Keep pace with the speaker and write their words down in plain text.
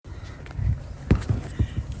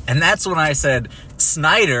And that's when I said,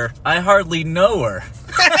 Snyder, I hardly know her.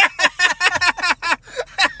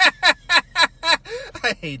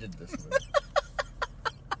 I hated this movie.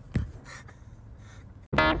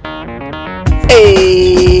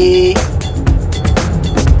 Hey!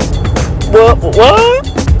 What?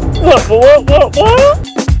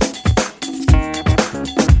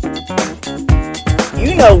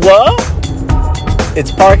 You know what?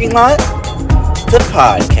 It's Parking Lot, the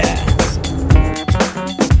podcast.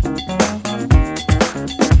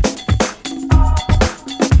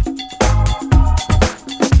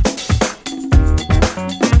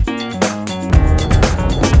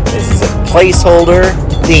 This is a placeholder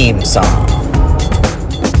theme song.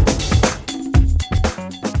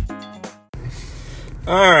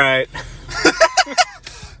 Alright.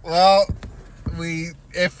 Well,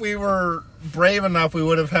 if we were brave enough, we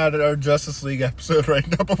would have had our Justice League episode right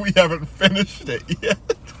now, but we haven't finished it yet.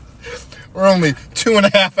 We're only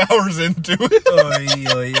 2.5 hours into it. Oy,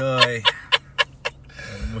 oy, oy.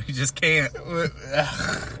 We just can't.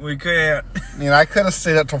 We can't. I mean, I could have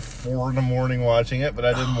stayed up till 4 in the morning watching it, but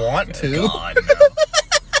I didn't want to. God, no.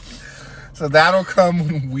 So that'll come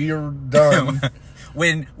when we're done.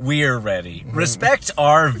 When we're ready. Respect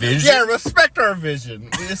our vision. Yeah, respect our vision.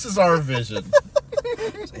 This is our vision.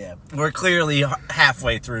 Yeah, we're clearly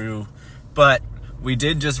halfway through, but we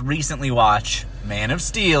did just recently watch Man of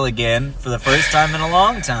Steel again for the first time in a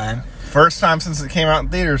long time. First time since it came out in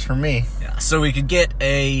theaters for me. Yeah, so we could get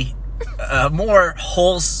a more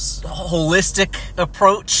holistic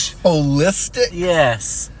approach. Holistic?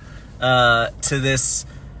 Yes, to this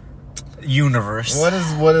universe. What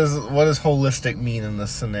does holistic mean in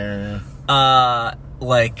this scenario?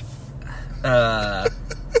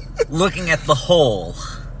 Looking at the whole.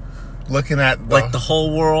 Looking at the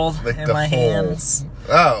whole world like in the my whole hands.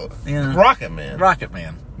 Oh, Yeah. Rocket Man. Rocket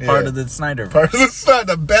Man. Yeah. Part of the Snyderverse. Part of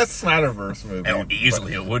the best Snyderverse movie. And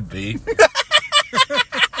easily it would be.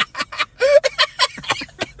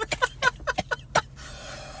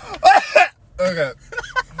 Okay.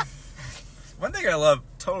 One thing I love,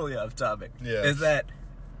 totally off topic, Yeah. is that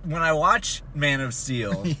when I watch Man of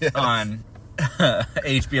Steel Yes. on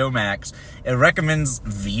HBO Max, it recommends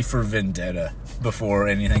V for Vendetta before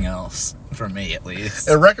anything else, for me at least.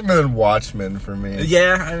 It recommended Watchmen for me.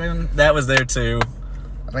 Yeah, I mean, that was there too.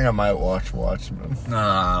 I think I might watch Watchmen.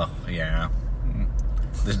 Oh, yeah.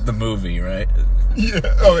 The movie, right? Yeah.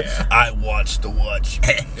 Oh, Yeah. I watched the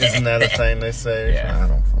Watchmen. Isn't that a thing they say? Yeah. I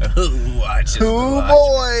don't. Who watches the Oh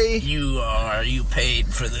Watchmen? boy. You paid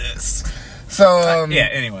for this. So Yeah,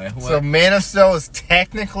 anyway. So Man of Steel is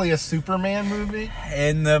technically a Superman movie,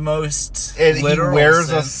 In the most and he literal wears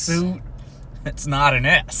sense, a suit. It's not an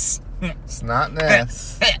S. It's not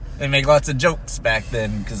nice. They make lots of jokes back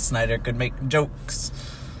then because Snyder could make jokes.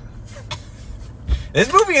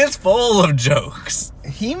 This movie is full of jokes.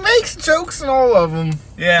 He makes jokes in all of them.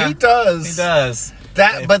 Yeah, he does. He does.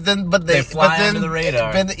 That, They fly under the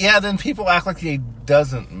radar. Then people act like he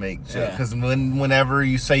doesn't make jokes Yeah. because whenever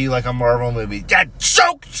you say you like a Marvel movie, that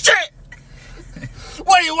joke shit.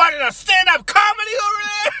 What are you watching, a stand-up comedy over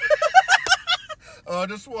there? Oh, I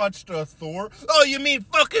just watched Thor. Oh, you mean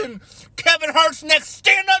fucking Kevin Hart's next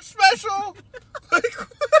stand-up special? Like,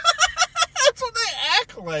 that's what they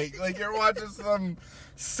act like. Like you're watching some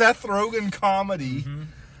Seth Rogen comedy.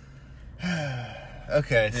 Mm-hmm.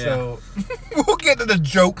 Okay, so we'll get to the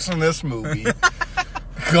jokes in this movie.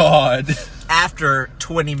 God. After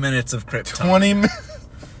 20 minutes of Krypton. 20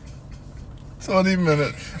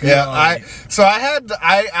 minutes. Yeah,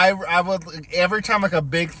 I would, every time like a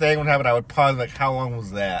big thing would happen, I would pause like, how long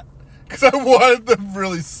was that? Because I wanted to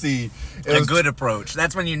really see. A good approach.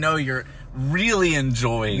 That's when you know you're really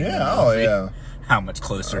enjoying the Yeah, oh movie. yeah. How much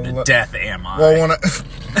closer to death am I? Well,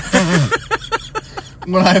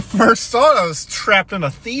 when I first saw it, I was trapped in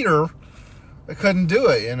a theater. I couldn't do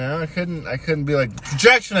it, you know? I couldn't be like,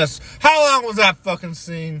 projectionist, how long was that fucking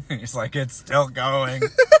scene? He's like, it's still going.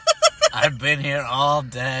 I've been here all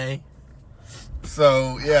day.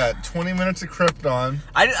 So, yeah, 20 minutes of Krypton.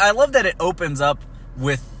 I love that it opens up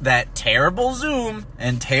with that terrible zoom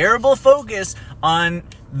and terrible focus on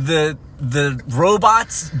the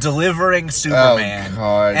robots delivering Superman. Oh,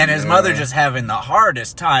 God, and his yeah. mother just having the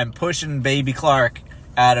hardest time pushing baby Clark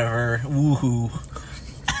out of her woohoo.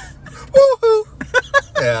 Woohoo!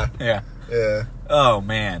 Yeah. Yeah. Yeah. Oh,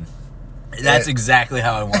 man. That's exactly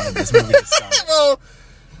how I wanted this movie to start. Well,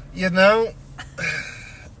 you know,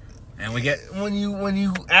 And we get... when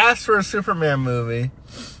you ask for a Superman movie,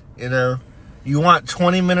 you know, you want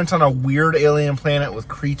 20 minutes on a weird alien planet with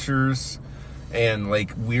creatures and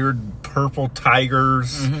like weird purple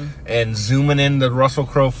tigers, and zooming into Russell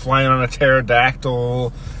Crowe flying on a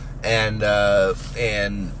pterodactyl, and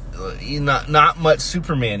not much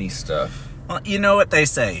Superman-y stuff. Well, you know what they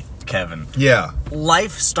say, Kevin. Yeah.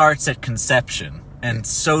 Life starts at conception, and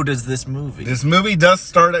so does this movie. This movie does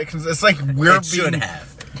start at... It's like we're It should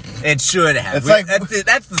have. It should have. It's like...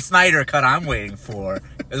 That's the Snyder cut I'm waiting for.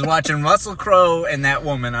 Is watching Russell Crowe and that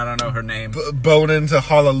woman, I don't know her name. Boning to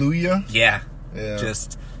Hallelujah? Yeah. Yeah.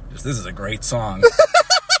 Just this is a great song.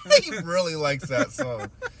 He really likes that song.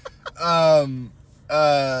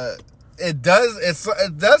 It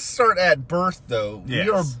does start at birth, though. Yes.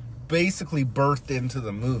 We are basically birthed into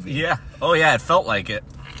the movie. Yeah. Oh, yeah, it felt like it.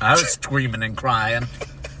 I was screaming and crying.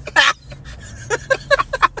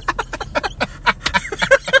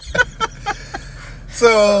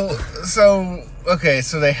 Okay,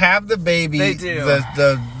 so they have the baby. They do.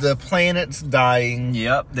 The planet's dying.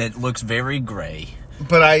 Yep, that looks very gray.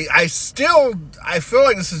 But I feel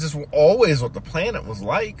like this is just always what the planet was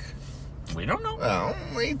like. We don't know. Well,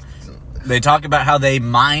 They talk about how they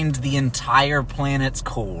mined the entire planet's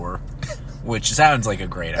core, which sounds like a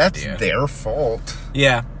great idea. That's their fault.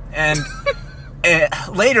 Yeah, and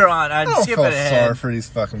later on, I I'd don't skip feel ahead. sorry for these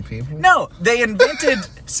fucking people. No, they invented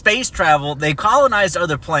space travel. They colonized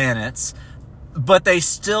other planets, but they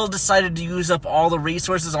still decided to use up all the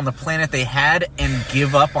resources on the planet they had and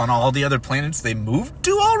give up on all the other planets they moved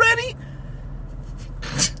to already.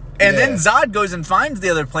 And then Zod goes and finds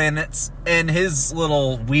the other planets, and his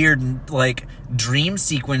little weird, like, dream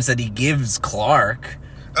sequence that he gives Clark.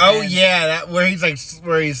 Oh, yeah, where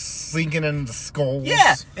he's sinking into skulls.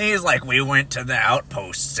 Yeah, and he's like, we went to the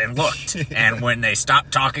outposts and looked, and when they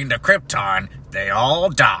stopped talking to Krypton, they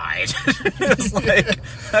all died. It's like,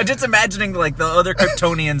 I'm just imagining, like, the other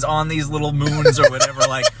Kryptonians on these little moons or whatever,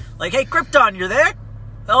 like, hey, Krypton, you're there?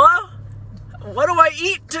 Hello? What do I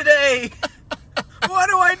eat today? What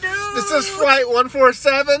do I do? This is Flight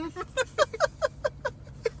 147.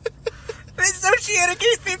 Associated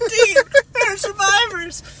Gate 15. They're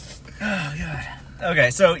survivors. Oh, God.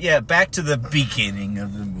 Okay, so, yeah, back to the beginning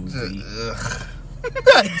of the movie.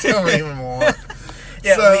 I don't even want.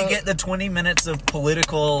 Yeah, So- we get the 20 minutes of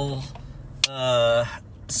political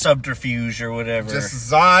subterfuge or whatever.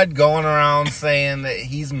 Just Zod going around saying that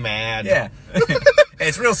he's mad. Yeah.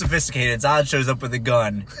 It's real sophisticated. Zod shows up with a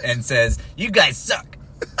gun and says, you guys suck.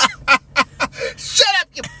 Shut up,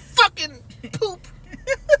 you fucking poop.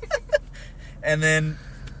 And then,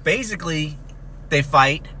 basically, they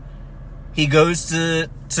fight. He goes to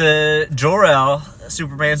Jor-El,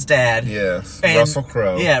 Superman's dad. Yes, And- Russell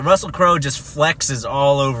Crowe. Yeah, Russell Crowe just flexes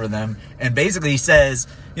all over them and basically says,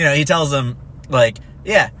 he tells them, like,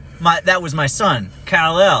 yeah, that was my son,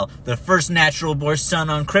 Kal-El, the first natural-born son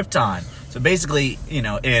on Krypton. So basically,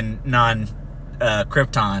 in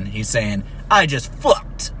non-Krypton, he's saying, I just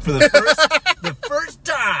fucked for the first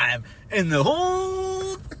time in the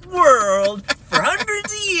whole world for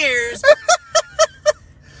hundreds of years.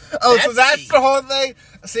 Oh, so that's me. the whole thing?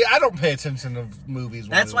 See, I don't pay attention to movies.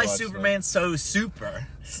 When That's we why watch Superman's so super,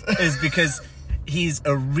 is because he's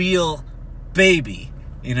a real baby.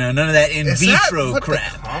 None of that in them. Is vitro that what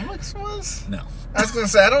crap. the comics was? No. I was going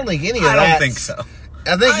to say, I don't think any of that. I don't think so.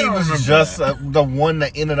 I think I he don't was remember just that. the one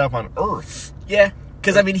that ended up on Earth. Yeah,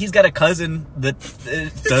 because, he's got a cousin that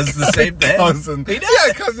does the same thing. Cousin. He does.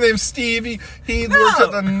 Yeah, a cousin named Stevie. He works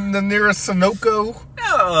at the nearest Sunoco.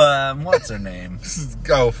 No, what's her name?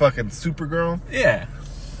 Fucking Supergirl. Yeah.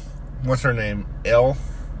 What's her name? L?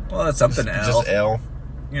 Well, it's something else. Just L.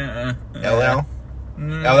 Yeah. LL?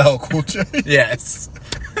 LL Cool J. Yes.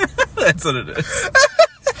 That's what it is.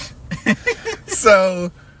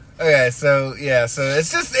 So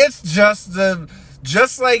it's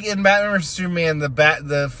just like in Batman vs Superman,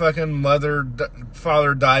 the fucking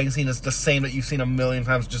father dying scene is the same that you've seen a million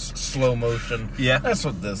times, just slow motion. Yeah. That's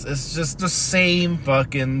what this. It's just the same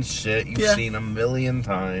fucking shit you've seen a million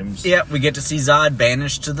times. Yeah, we get to see Zod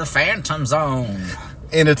banished to the Phantom Zone.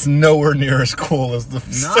 And it's nowhere near as cool as the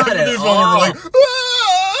Not at 70s one all. where we're like,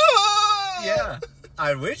 "Ah!" Yeah.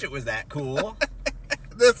 I wish it was that cool.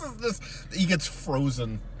 This is just, he gets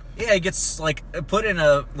frozen. Yeah, he gets put in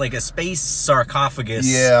a space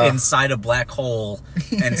sarcophagus inside a black hole,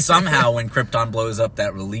 and somehow when Krypton blows up,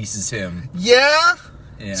 that releases him. Yeah?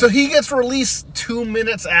 Yeah. So he gets released 2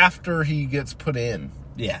 minutes after he gets put in.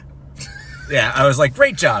 Yeah. Yeah, I was like,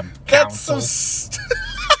 great job, That's Council. so...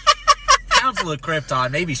 Council of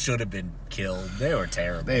Krypton maybe should have been killed. They were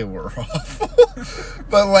terrible. They were awful.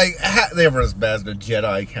 But, they were as bad as the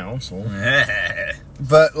Jedi Council.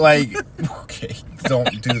 But like, okay,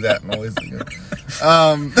 don't do that noise again.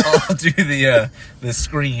 I'll do the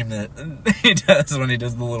scream that he does when he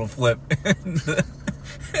does the little flip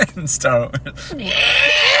in Star Wars.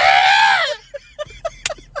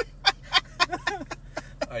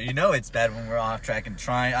 You know it's bad when we're off track and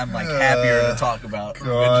I'm like happier to talk about.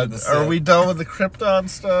 God, are we done with the Krypton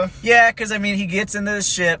stuff? Yeah, because I mean he gets into the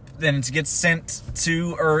ship, then it gets sent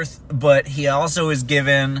to Earth, but he also is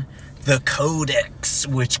given the Codex,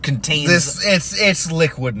 which contains it's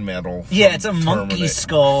liquid metal. Yeah, it's a monkey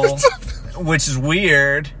skull, which is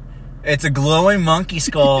weird. It's a glowing monkey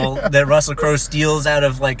skull that Russell Crowe steals out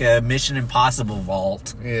of like a Mission Impossible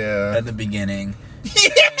vault. Yeah, at the beginning.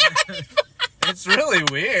 It's really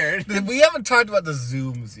weird. We haven't talked about the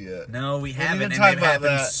zooms yet. No, we haven't. Talk and about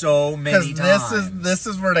happened that so many times. This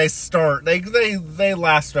is where they start. They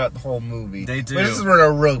last throughout the whole movie. They do. But this is where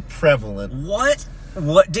they're real prevalent.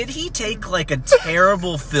 What did he take like a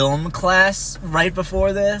terrible film class right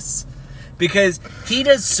before this? Because he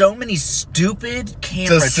does so many stupid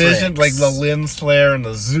camera decisions, tricks. like the lens flare and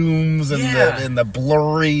the zooms and the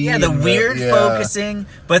blurry. Yeah, the weird focusing.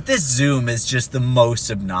 But this zoom is just the most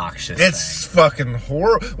obnoxious. It's fucking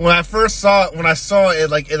horrible. When I saw it,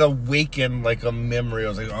 like it awakened like a memory. I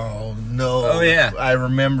was like, oh no. Oh yeah. I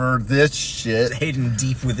remember this shit. It's hidden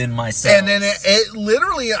deep within myself. And then it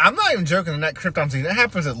literally, I'm not even joking, in that Krypton scene, it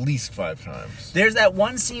happens at least 5 times. There's that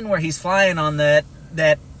one scene where he's flying on that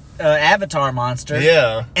Avatar monster.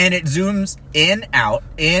 Yeah. And it zooms in, out,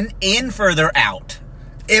 in, further out.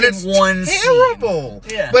 And it's one terrible.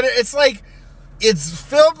 Scene. Yeah. But it's like, it's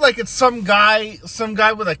filmed like it's some guy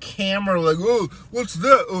with a camera, like, oh, what's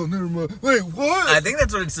that? Oh, never mind. Wait, what? I think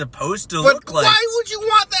that's what it's supposed to look like. Why would you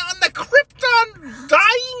want that on the Krypton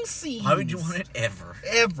dying scene? Why would you want it ever?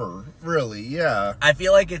 Ever, really, yeah. I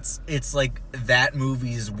feel like it's like that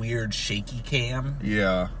movie's weird shaky cam.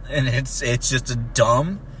 Yeah. And it's just a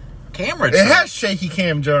dumb camera It trick. has shaky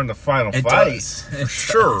cam during the final fight. Does. For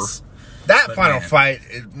sure. Does. That But final man. fight,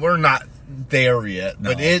 we're not there yet,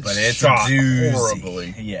 No, but it's a shot doozy.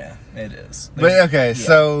 horribly. Yeah, it is. But okay, Yeah.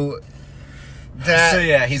 so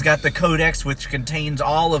he's got the Codex, which contains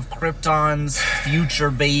all of Krypton's future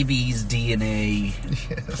babies' DNA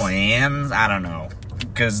plans. I don't know,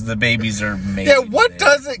 because the babies are made. yeah, what there.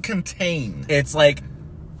 does it contain? It's like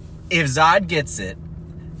if Zod gets it,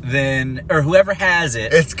 then or whoever has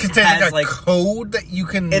it, It contains has like a code that you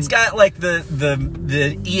can. It's got like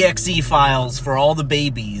the exe files for all the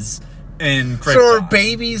babies in Krypton. So are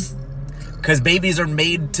babies? Because babies are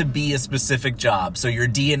made to be a specific job, so your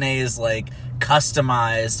DNA is like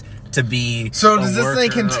customized to be. So a does this thing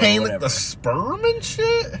worker or contain like whatever. the sperm and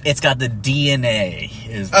shit It's got the DNA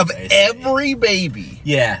is of what they say. every baby?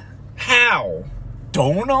 Yeah. How?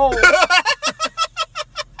 Don't know.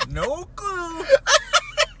 No clue.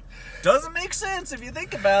 Doesn't make sense if you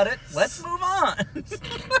think about it. Let's move on.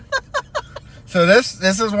 So this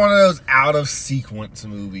is one of those out of sequence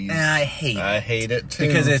movies, And I hate it. I hate it too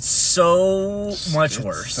Because it's so much It's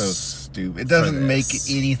worse. So stupid. It doesn't for make this.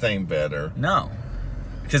 anything better. No.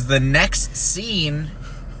 Because the next scene...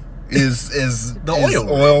 Is The oil rig.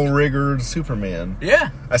 oil riggered Superman? Yeah.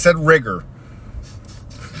 I said rigger.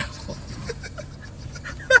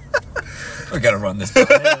 We gotta run this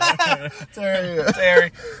by.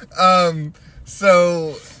 Terry.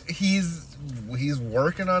 So he's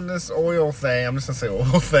working on this oil thing. I'm just gonna say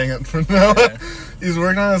oil thing for now. Yeah. He's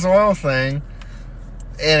working on this oil thing,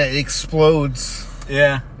 and it explodes.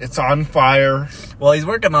 Yeah. It's on fire. Well, he's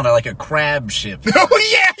working on like a crab ship. Oh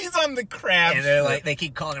yeah, he's on the crab. And they're like, they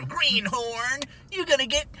keep calling him Greenhorn. You're gonna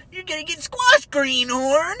get squashed,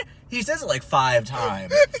 Greenhorn. He says it like 5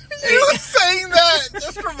 times. You saying that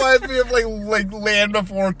just reminds me of like Land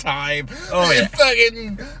Before Time. Oh, yeah.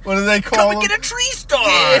 Fucking, what do they call Come him? and get a tree star.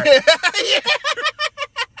 Yeah.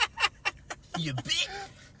 You bitch.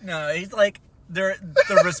 No, he's like they're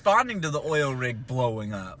responding to the oil rig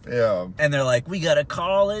blowing up. Yeah. And they're like, we gotta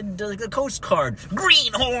call in the Coast Guard.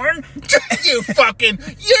 Greenhorn.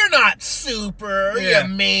 You're not super, Yeah.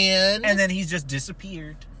 you man. And then he's just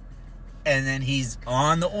disappeared. And then he's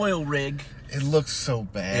on the oil rig. It looks so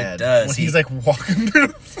bad. It does. When he's like walking through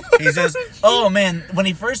the fire. He says, oh man, when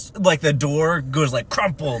he first, like the door goes like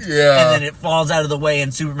crumpled. Yeah. And then it falls out of the way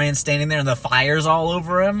and Superman's standing there and the fire's all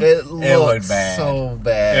over him. It looked looks bad. so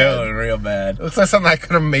bad. It looked real bad. It looks like something I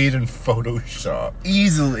could have made in Photoshop.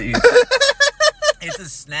 Easily. It's a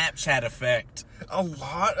Snapchat effect. A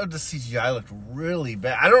lot of the CGI looked really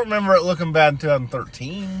bad. I don't remember it looking bad in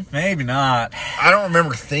 2013. Maybe not. I don't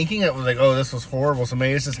remember thinking it was like, oh, this was horrible. So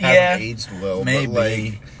maybe it just hasn't aged well. Maybe. But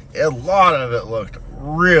like, a lot of it looked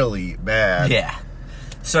really bad. Yeah.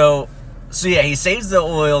 So So yeah, he saves the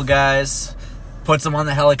oil guys, puts them on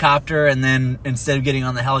the helicopter, and then instead of getting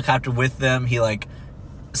on the helicopter with them, he like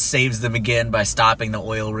saves them again by stopping the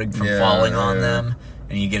oil rig from falling on them.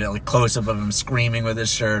 And you get a close up of him screaming with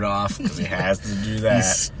his shirt off because he has to do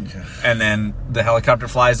that. And then the helicopter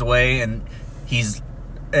flies away, and he's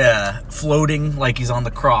floating like he's on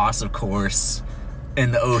the cross, of course,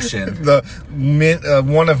 in the ocean.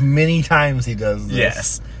 One of many times he does this.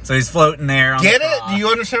 Yes. So he's floating there. On Get the it? cross. Do you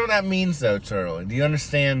understand what that means, though, Charlie? Do you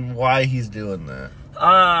understand why he's doing that?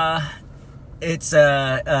 It's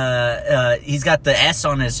he's got the S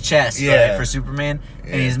on his chest, right, for Superman,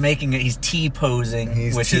 and he's making it. He's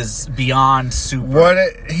T-posing, which is beyond super.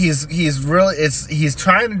 He's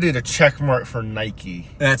trying to do the check mark for Nike.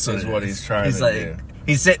 That's what he's trying to do.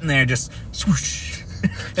 He's sitting there just swoosh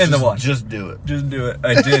in the water. Just do it. Just do it.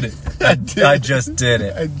 I did it. I just did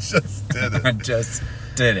it. I just did it. I just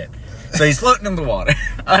did it. So he's floating in the water,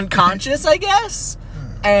 unconscious, I guess.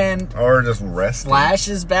 And or just resting.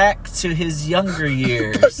 Flashes back to his younger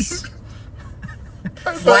years.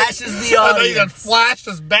 Flashes the audience. I know you got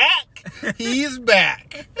flashes back. He's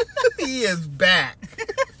back. He is back.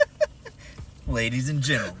 Ladies and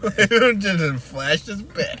gentlemen. Flashes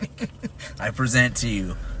back. I present to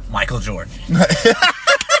you Michael Jordan. I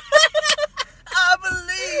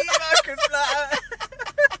believe I could fly.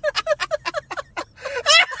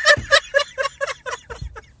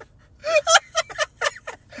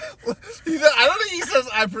 I don't think he says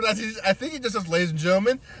I pronounce it. I think he just says, ladies and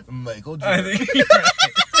gentlemen, Michael Jordan. I think you're right.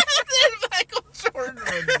 Michael Jordan.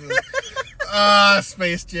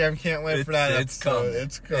 Space Jam. Can't wait for that episode.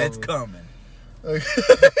 It's coming. It's coming. Okay.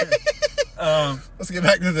 Let's get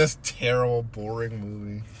back to this terrible, boring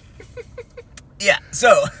movie. Yeah,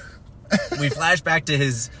 so we flash back to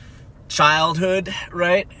his childhood,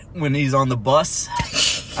 right? When he's on the bus.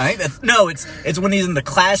 I think it's when he's in the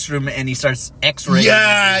classroom and he starts X-raying.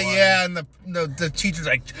 Yeah, and the teacher's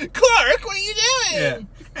like, Clark, what are you doing? Yeah.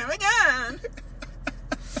 Oh my God.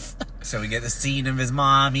 So we get the scene of his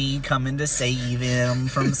mommy coming to save him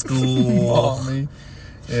from school. Mommy.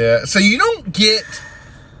 Yeah. So you don't get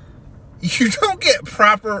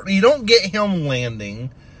him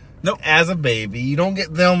landing. Nope. As a baby. You don't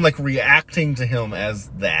get them, like, reacting to him as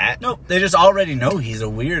that. Nope. They just already know he's a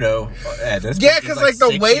weirdo at this point. Yeah, because, like,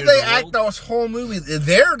 the way they old. act this whole movie,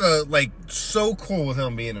 they're, so cool with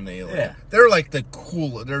him being an alien. Yeah. They're, like, the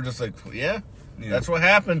cool. They're just like, yeah, that's what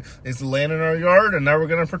happened. He's landing in our yard, and now we're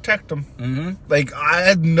going to protect him. Mm-hmm. Like,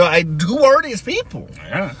 who are these people?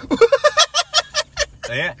 Yeah.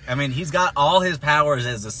 Yeah, I mean, he's got all his powers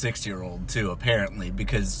as a 6-year-old, too, apparently,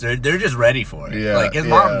 because they're just ready for it. Yeah, like, his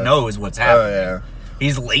mom knows what's happening. Oh, yeah.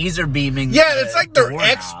 He's laser beaming. Yeah, it's like they're doorknob.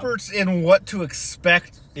 experts in what to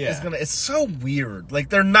expect. Yeah. It's so weird. Like,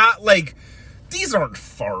 they're not, like, these aren't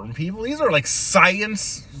farm people. These are, like,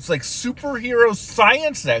 science, it's like superhero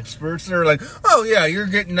science experts. They're like, oh, yeah, you're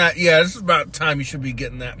getting that. Yeah, this is about time you should be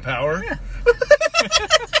getting that power. Yeah.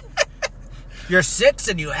 You're 6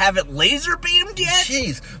 and you haven't laser beamed yet?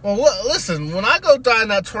 Jeez. Well, listen, when I go die in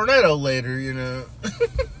that tornado later, you know.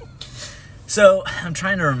 So, I'm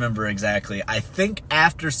trying to remember exactly. I think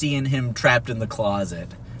after seeing him trapped in the closet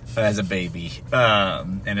as a baby,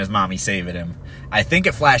 and his mommy saving him, I think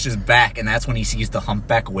it flashes back, and that's when he sees the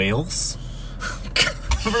humpback whales.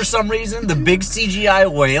 For some reason, the big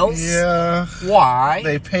CGI whales. Yeah. Why?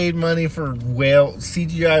 They paid money for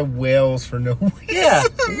CGI whales for no reason. Yeah.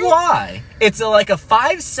 Why? It's like a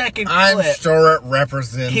 5-second clip. I'm sure it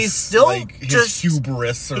represents He's still like his just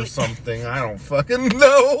hubris or something. I don't fucking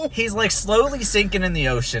know. He's like slowly sinking in the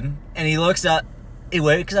ocean, and he looks up. He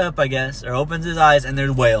wakes up, I guess, or opens his eyes, and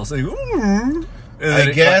there's whales. Like, ooh.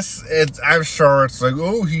 I guess I'm sure it's like,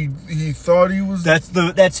 oh, he thought he was.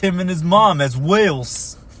 That's him and his mom as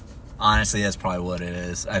whales. Honestly, that's probably what it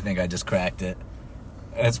is. I think I just cracked it.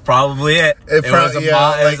 That's probably it. It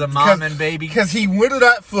was a mom and baby. Because he went to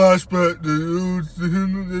that flashback.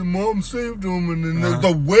 The mom saved him, and then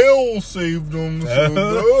the whale saved him. So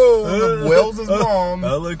the whale's his mom.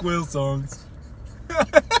 I like whale songs.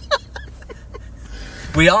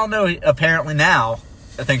 We all know, apparently now,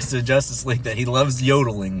 thanks to Justice League, that he loves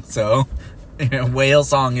yodeling. So, whale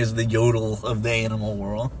song is the yodel of the animal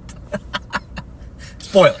world.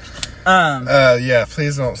 Spoiler. Yeah,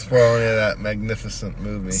 please don't spoil any of that magnificent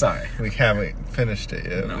movie. Sorry. We haven't finished it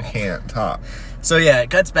yet. No. We can't talk. So, yeah, it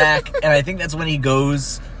cuts back, and I think that's when he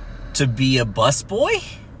goes to be a busboy?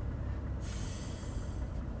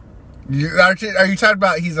 Are you talking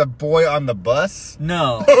about he's a boy on the bus?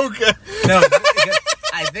 No. Okay. No,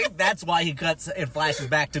 I think that's why he cuts and flashes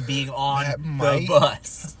back to being on That the might-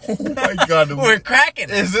 bus. Oh my god. We're cracking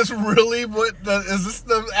it. Is this really is this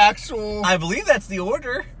the actual... I believe that's the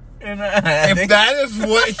order. And, if that is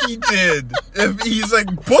what he did, if he's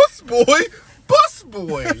like, bus boy,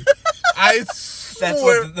 I swear. That's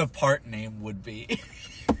what the part name would be.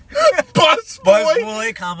 Bus boy? Bus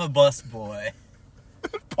boy, comma, bus boy.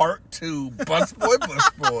 Part 2, bus boy.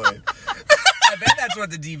 I bet that's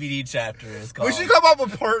what the DVD chapter is called. We should come up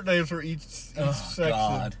with part names for each section.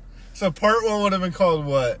 God. So part 1 would have been called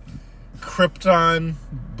what? Krypton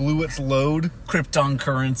blew its load. Krypton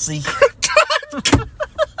currency.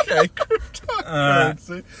 Okay, Krypton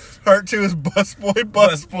currency. Part 2 is bus boy.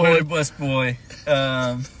 Bus boy.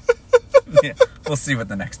 Yeah, we'll see what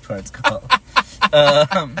the next part's called.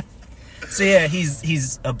 So yeah,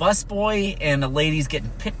 he's a bus boy, and a lady's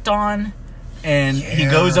getting picked on, and he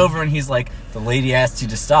goes over and he's like, "The lady asked you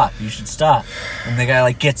to stop. You should stop." And the guy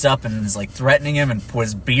like gets up and is like threatening him and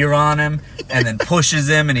pours beer on him, and then pushes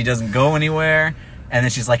him, and he doesn't go anywhere. And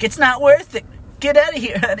then she's like, "It's not worth it. Get out of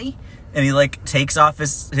here, honey." And he like takes off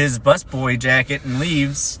his busboy jacket and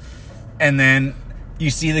leaves. And then you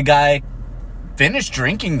see the guy finish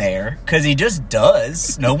drinking there because he just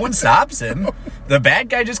does. No one stops him. The bad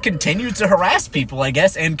guy just continues to harass people, I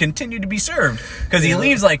guess, and continue to be served because he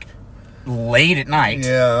leaves like late at night.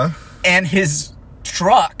 Yeah. And his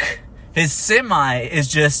truck, his semi, is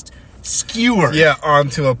just skewered. Yeah,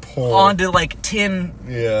 onto a pole. Onto like tin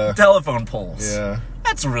telephone poles. Yeah.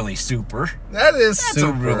 That's really super. That's That's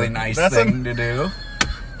a really nice That's thing to do.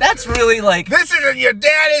 That's really like... This isn't your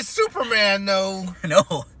daddy's Superman, though.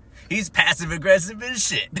 No, he's passive aggressive as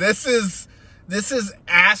shit. This is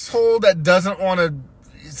asshole that doesn't want to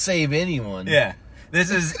save anyone. Yeah. This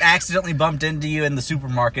is accidentally bumped into you in the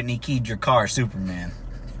supermarket and he keyed your car, Superman.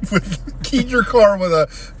 Keyed your car with a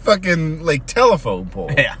fucking, like, telephone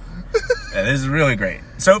pole. Yeah. Yeah, this is really great.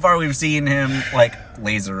 So far, we've seen him, like,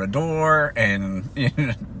 laser a door and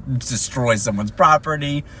destroy someone's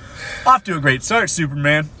property. Off to a great start,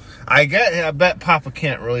 Superman. I bet Papa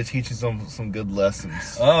Kent really teaches them some good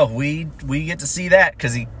lessons. Oh, we get to see that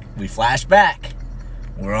because we flash back.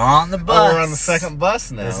 We're on the bus. Oh, we're on the second bus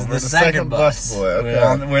now. This is we're the second bus boy.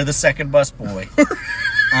 Okay. We're the second bus boy.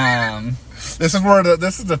 This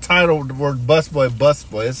is the title word bus boy.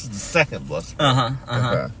 This is the second bus boy.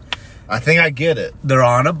 Okay. I think I get it. They're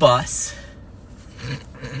on a bus,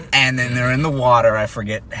 and then they're in the water. I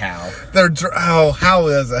forget how. How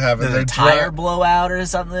does it happen? There's a tire blowout or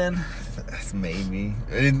something. Maybe.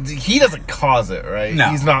 He doesn't cause it, right? No.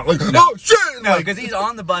 He's not like, oh shit! No, because he's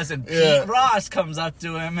on the bus, and Pete Ross comes up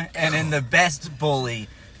to him, and in the best bully,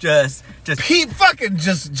 just Pete fucking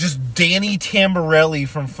just Danny Tamborelli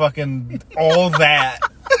from fucking All That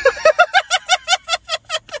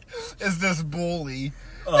is this bully.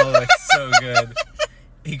 Oh, it's so good.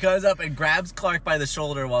 He comes up and grabs Clark by the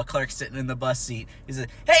shoulder while Clark's sitting in the bus seat. He says,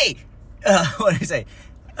 "Hey," what did he say?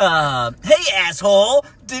 "Hey, asshole,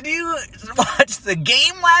 did you watch the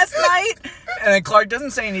game last night?" And then Clark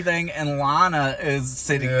doesn't say anything, and Lana is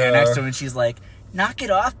sitting there next to him, and she's like, "Knock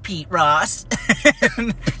it off, Pete Ross."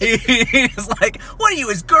 And he's like, "What are you,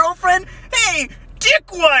 his girlfriend? Hey,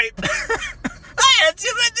 dick wipe! I had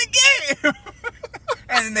you in the game!"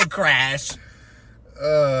 And then they crash.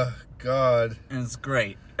 God. And it's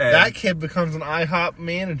great. That kid becomes an IHOP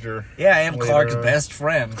manager. Yeah, I am later Clark's on. best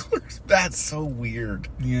friend. That's so weird.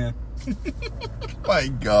 Yeah. My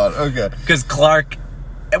God. Okay. Because Clark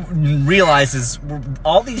realizes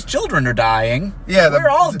all these children are dying. Yeah. We're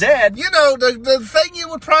all dead. You know, the thing you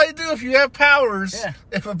would probably do if you have powers,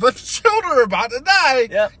 if a bunch of children are about to die, you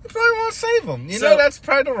probably want to save them. You know, that's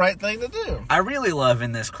probably the right thing to do. I really love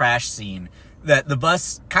in this crash scene that the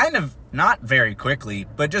bus kind of, not very quickly,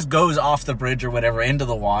 but just goes off the bridge or whatever into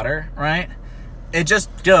the water, right? It just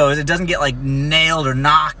goes. It doesn't get, like, nailed or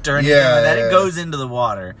knocked or anything like that. It goes into the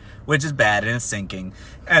water, which is bad, and it's sinking.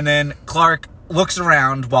 And then Clark looks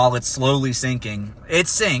around while it's slowly sinking. It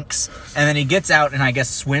sinks, and then he gets out and, I guess,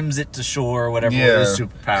 swims it to shore or whatever with his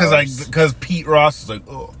superpowers. Because Pete Ross is like,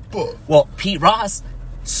 oh, fuck. Well, Pete Ross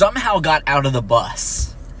somehow got out of the bus.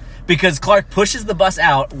 Because Clark pushes the bus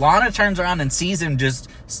out, Lana turns around and sees him just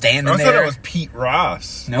standing there. I thought it was Pete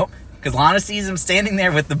Ross. Nope. Because Lana sees him standing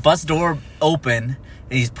there with the bus door open,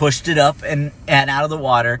 and he's pushed it up and out of the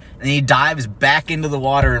water, and he dives back into the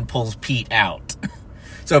water and pulls Pete out.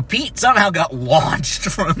 So Pete somehow got launched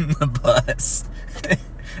from the bus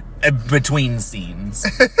between scenes,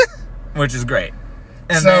 which is great.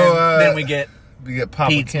 And then we get Papa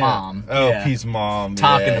Pete's Kent. mom. Oh, Yeah. Pete's mom.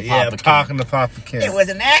 Talking to Papa Kent. talking to Papa Kent. "It was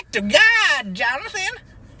an act of God, Jonathan.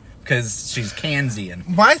 because she's Kansian.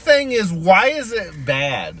 My thing is, why is it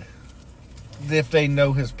bad if they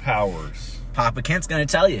know his powers? Papa Kent's gonna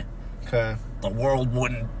tell you. Okay. The world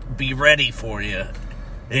wouldn't be ready for you.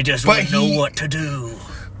 They just But wouldn't know what to do.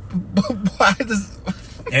 But why does...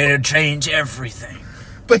 It'd change everything.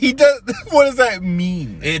 But he does... What does that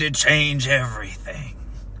mean? It'd change everything.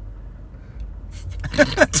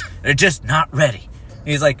 They're just not ready.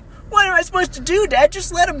 He's like, what am I supposed to do, Dad?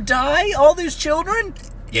 Just let them die? All these children?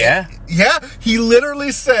 Yeah. Yeah, he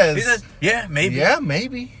literally says... He says, yeah, maybe. Yeah,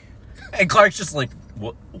 maybe. And Clark's just like,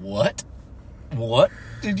 what? What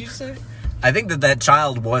did you say? I think that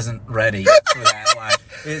child wasn't ready for that line.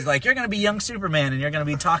 He's like, you're going to be young Superman, and you're going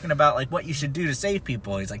to be talking about, like, what you should do to save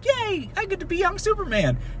people. He's like, yay, I get to be young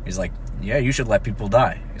Superman. He's like, yeah, you should let people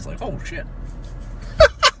die. He's like, oh, shit.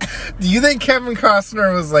 Do you think Kevin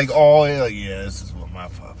Costner was like, oh, like, yeah, this is what my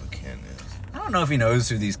Papa Kent is? I don't know if he knows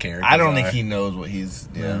who these characters are. I don't think he knows what he's...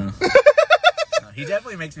 Yeah. No. He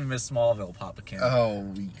definitely makes me miss Smallville Papa Kent.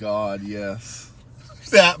 Oh, God, yes.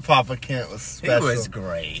 That Papa Kent was special. He was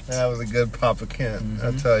great. That was a good Papa Kent,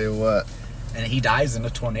 I'll tell you what. And he dies in a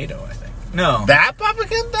tornado, I think. No. That Papa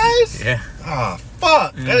Kent dies? Yeah. Oh,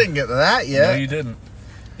 fuck. Yeah. I didn't get to that yet. No, you didn't.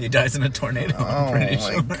 He dies in a tornado, I'm Oh, pretty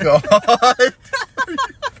my sure. God. Are you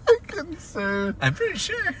freaking serious? I'm pretty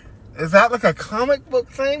sure. Is that like a comic book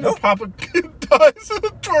thing? Nope. Where Papa Kent dies in a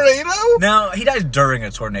tornado? No, he dies during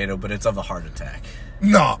a tornado, but it's of a heart attack.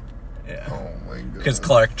 No. Yeah. Oh, my God. Because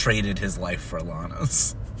Clark traded his life for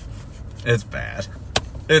Lana's. It's bad.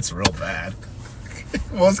 It's real bad.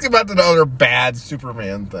 Well, let's get back to the other bad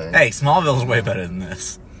Superman thing. Hey, Smallville's way better than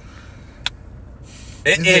this.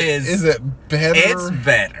 Is it better? It's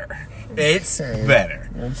better. It's Okay. better.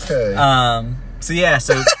 Okay. So yeah,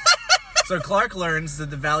 so Clark learns that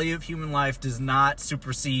the value of human life does not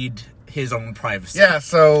supersede his own privacy. Yeah,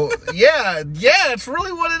 so, yeah, it's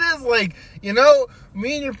really what it is. Like, you know,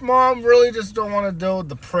 me and your mom really just don't want to deal with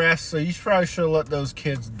the press, so you probably should have let those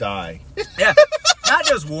kids die. Yeah. Not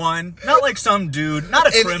just one. Not like some dude. Not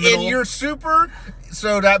a criminal. And you're super,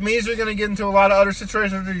 so that means you're going to get into a lot of other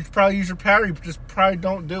situations where you probably use your power. You just probably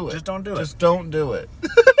don't do it. Just don't do it. Just don't do it.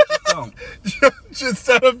 Don't.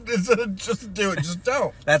 instead of just do it, just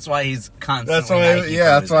don't. That's why he's constantly That's why, Nike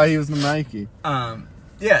that's posing. why he was the Nike.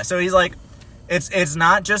 Yeah, so he's like, it's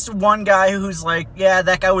not just one guy who's like, yeah,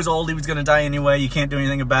 that guy was old, he was gonna die anyway, you can't do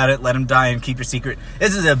anything about it, let him die and keep your secret.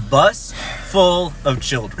 This is a bus full of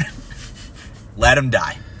children. Let him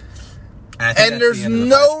die. And I think And that's there's the end of the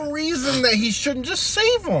no flashback. reason that he shouldn't just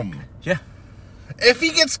save them. Yeah. If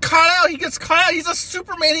he gets caught out, he gets caught out. He's a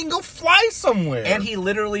Superman. He can go fly somewhere. And he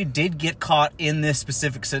literally did get caught in this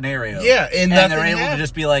specific scenario. Yeah, and they're nothing able happened. to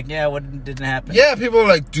just be like, yeah, what didn't happen? Yeah, people are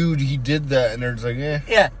like, dude, he did that. And they're just like, eh.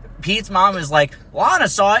 Yeah. Pete's mom is like, Lana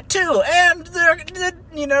saw it too, and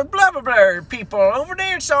the blah blah blah people over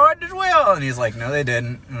there saw it as well. And he's like, no, they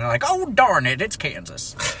didn't. And they're like, oh darn it, it's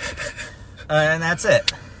Kansas. And that's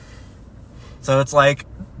it. So it's like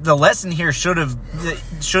the lesson here should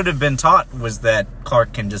have been taught was that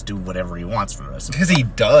Clark can just do whatever he wants for the rest of Because he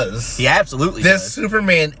does. He absolutely This does.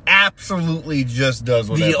 Superman absolutely just does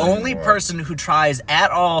whatever The only he wants. person who tries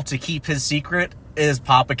at all to keep his secret is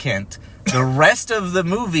Papa Kent. The rest of the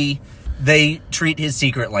movie, they treat his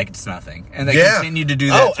secret like it's nothing. And they continue to do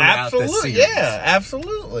that throughout the series. Yeah,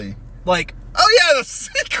 absolutely. Like, Oh, yeah, the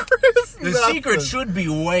secret is the nothing. secret should be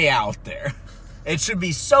way out there. It should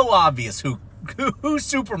be so obvious who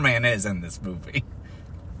Superman is in this movie.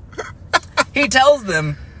 He tells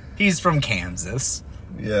them he's from Kansas.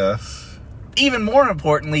 Yes. Even more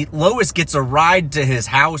importantly, Lois gets a ride to his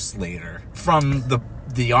house later from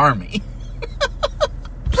the army.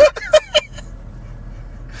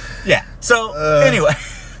 Yeah. So, anyway.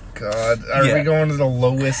 God. Are Yeah. we going to the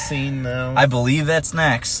Lois scene now? I believe that's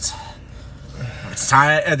next. It's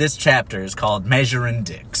time. This chapter is called Measuring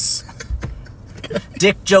Dicks.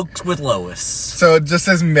 Dick jokes with Lois. So it just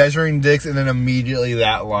says measuring dicks, and then immediately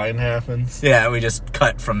that line happens. Yeah, we just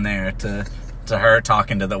cut from there to her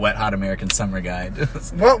talking to the Wet Hot American Summer guy.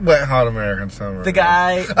 What Wet Hot American Summer? The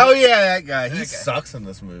guy. Oh yeah, that guy. He guy. sucks in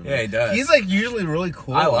this movie. Yeah, he does. He's like usually really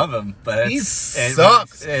cool. I love him, but He it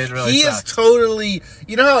sucks. It really he sucks. is totally.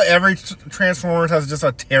 You know how every Transformers has just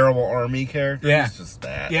a terrible army character? Yeah. He's just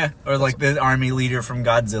that. Yeah, or like the army leader from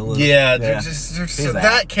Godzilla. Yeah, Yeah. they're He's so, that.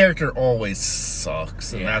 that character always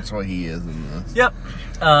sucks, and Yeah. that's what he is in this. Yep.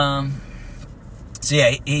 So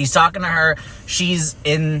yeah, he's talking to her. She's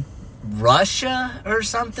in Russia or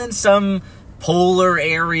something, some polar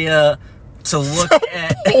area to look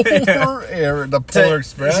at. The Polar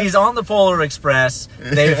Express. She's on the Polar Express.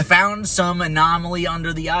 They found some anomaly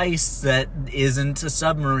under the ice that isn't a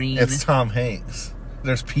submarine. It's Tom Hanks.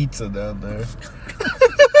 There's pizza down there.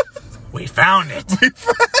 We found it.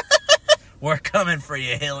 We're coming for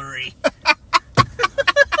you, Hillary.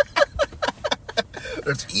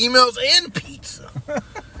 There's emails and pizza.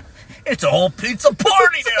 It's a whole pizza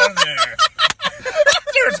party down there.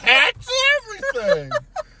 There's hats and everything.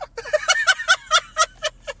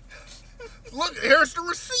 Look, here's the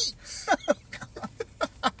receipts.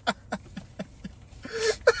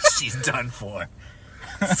 She's done for.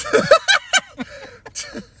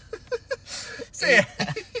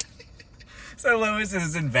 So Lois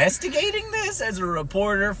is investigating this as a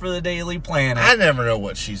reporter for the Daily Planet. I never know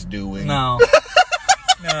what she's doing. No.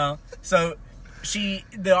 No. So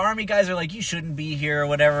the army guys are like, you shouldn't be here or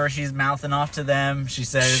whatever. She's mouthing off to them. She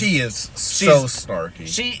says She is so snarky.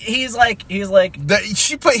 He's like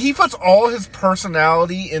He puts all his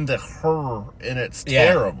personality into her, and it's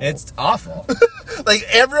terrible. It's awful. Like,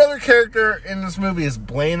 every other character in this movie is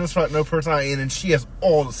bland as fuck, no personality, and she has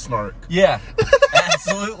all the snark. Yeah,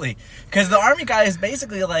 absolutely. Because the army guy is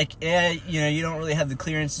basically like, yeah, you don't really have the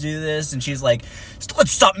clearance to do this. And she's like,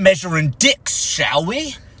 let's stop measuring dicks, shall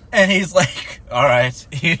we? And he's like, all right,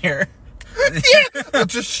 here. Yeah,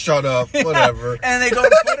 just shut up, whatever. And they go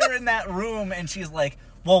to put her in that room, and she's like,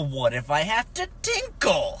 well, what if I have to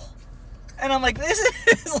tinkle? And I'm like, this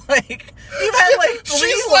is like, you've had like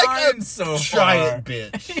 3 lines so far. Giant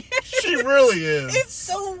bitch. She really is. It's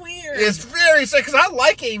so weird. It's very sad, because I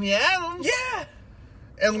like Amy Adams. Yeah.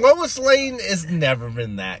 And Lois Lane has never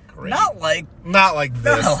been that great. Not like this, not like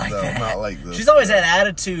though. that. Not like this. She's always had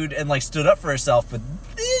attitude and like stood up for herself, but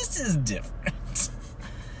this is different.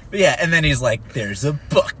 But yeah, and then he's like, there's a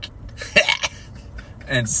book.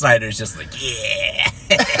 And Snyder's just like, yeah.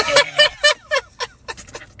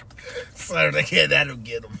 Snyder's like, yeah, that'll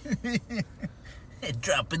get him.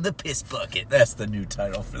 Drop in the piss bucket. That's the new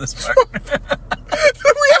title for this part. We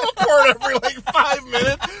have a part every like 5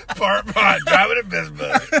 minutes. Part 5, drop it in piss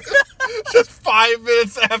bucket. Just 5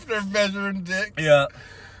 minutes after measuring dick. Yeah.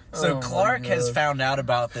 So Oh, Clark my has God. found out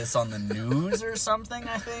about this on the news or something,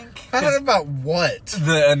 I think. Found out about what?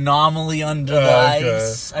 The anomaly under the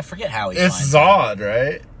ice. I forget how he It's finds out. Zod,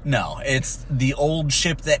 right? No, it's the old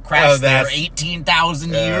ship that crashed there 18,000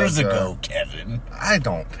 years okay. ago, Kevin. I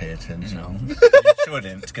don't pay attention. No, you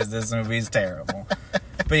shouldn't, because this movie's terrible.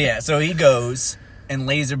 But yeah, so he goes and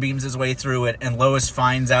laser beams his way through it, and Lois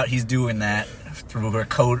finds out he's doing that through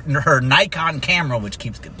her Nikon camera, which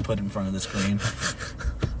keeps getting put in front of the screen.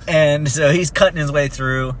 And so he's cutting his way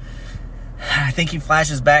through. I think he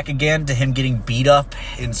flashes back again to him getting beat up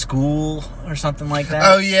in school or something like that.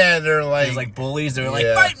 Oh, yeah, they're like... There's like bullies. They're like,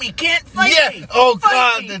 Yeah. fight me, Kent, fight me. Oh, fight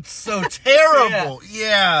God, me. it's so terrible.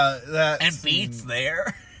 Yeah, that. And Beat's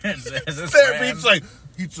there. As his There, friend.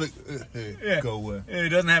 Beat's like, Yeah. go away. He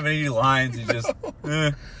doesn't have any lines. He just...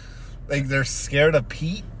 Like, they're scared of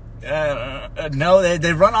Pete? no,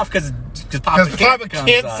 they run off because Papa Because Kent Papa comes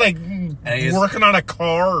Kent's up. like he's- working on a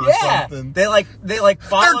car or Yeah, something. they like They're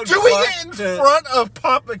followed doing Clark it in to- front of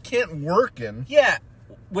Papa Kent working. Yeah,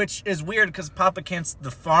 which is weird because Papa Kent's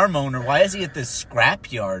the farm owner. Why is he at this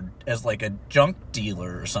scrapyard as like a junk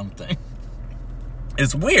dealer or something?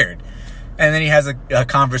 It's weird. And then he has a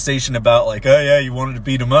conversation about like, oh yeah, you wanted to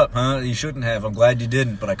beat him up, huh? You shouldn't have. I'm glad you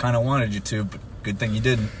didn't, but I kind of wanted you to, but good thing you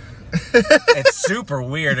didn't. It's super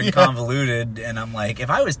weird and convoluted, and I'm like, if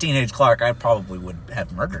I was teenage Clark, I probably would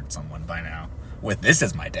have murdered someone by now. With this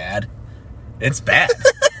as my dad, it's bad.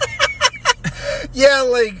 Yeah,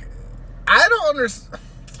 like, I don't understand.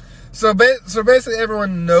 So basically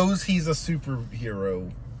everyone knows he's a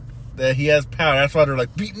superhero. That he has power. That's why they're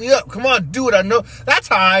like, beat me up. Come on, do it. I know. That's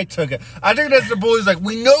how I took it. I think that's the bullies like,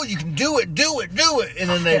 we know you can do it, do it, do it. And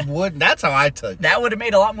then they wouldn't. That's how I took it. That would have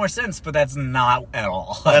made a lot more sense, but that's not at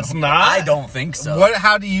all. That's not? I don't think so.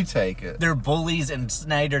 How do you take it? They're bullies, and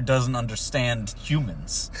Snyder doesn't understand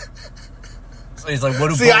humans. So he's like, what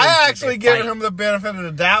do See, bullies I do? actually They give fight. him the benefit of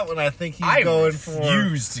the doubt when I think he's I going for...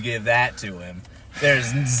 refuse to give that to him.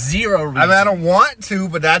 There's zero reason. I mean, I don't want to,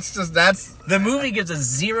 but that's... The movie gives us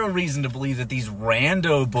zero reason to believe that these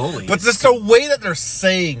rando bullies... But just the way that they're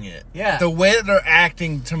saying it. Yeah. The way that they're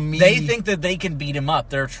acting, to me... They think that they can beat him up.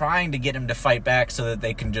 They're trying to get him to fight back so that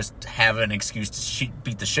they can just have an excuse to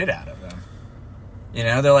beat the shit out of him. You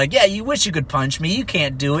know, they're like, yeah, you wish you could punch me. You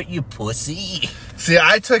can't do it, you pussy. See,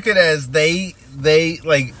 I took it as they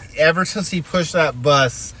like, ever since he pushed that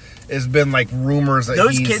bus, it's been, like, rumors that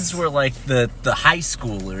Those kids were like the high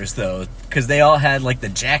schoolers, though, because they all had, like, the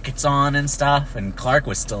jackets on and stuff, and Clark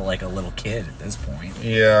was still, like, a little kid at this point.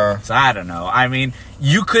 Yeah. So I don't know. I mean,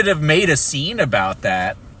 you could have made a scene about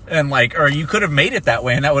that, and, like, or you could have made it that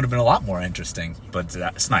way, and that would have been a lot more interesting, but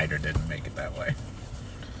Snyder didn't make it that way.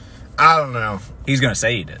 I don't know. He's gonna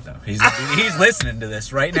say he did though. He's listening to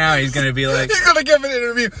this right now. He's gonna be like, He's gonna give an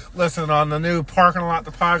interview. Listen, on the new Parking Lot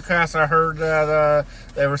the podcast, I heard that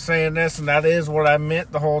they were saying this, and that is what I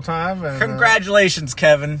meant the whole time. And, "Congratulations,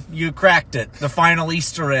 Kevin! You cracked it. The final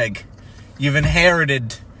Easter egg. You've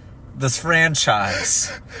inherited this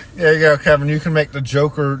franchise." There you go, Kevin. You can make the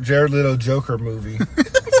Jared Leto Joker movie.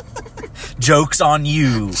 Joke's on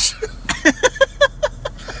you.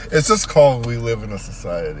 It's just called We Live in a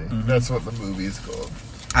Society. Mm-hmm. That's what the movie's called.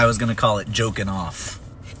 I was gonna call it Joking Off.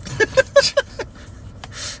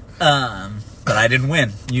 But I didn't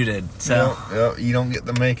win. You did. So no, you don't get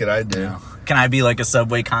to make it. I did. No. Can I be like a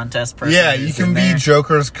Subway contest person? Yeah, you can be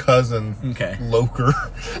Joker's cousin. Okay. Loker.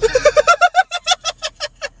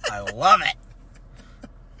 I love it.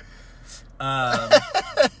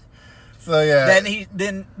 So yeah.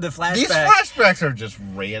 Then the flashback. These flashbacks are just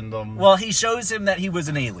random. Well, he shows him that he was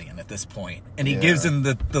an alien at this point, and he gives him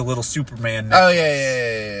the little Superman. Oh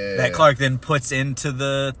yeah. That Clark then puts into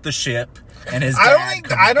the ship, and his dad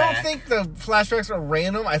I don't think the flashbacks are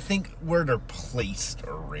random. I think where they're placed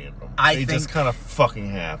are random. They just kind of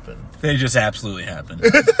fucking happen. They just absolutely happen.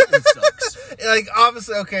 It sucks. Like,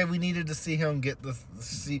 obviously, okay, we needed to see him get the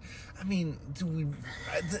see. I mean, do we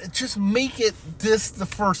just make it the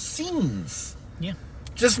first scenes? Yeah.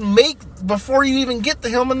 Just make before you even get to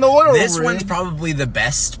him in the oil This rig. one's probably the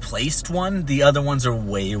best placed one. The other ones are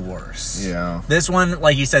way worse. Yeah. This one,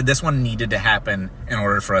 like you said, this one needed to happen in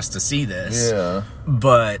order for us to see this. Yeah.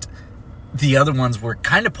 But the other ones were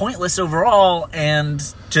kind of pointless overall and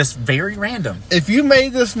just very random. If you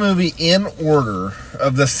made this movie in order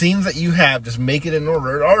of the scenes that you have, just make it in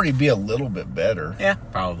order, it'd already be a little bit better. Yeah,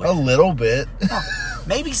 probably. A little bit.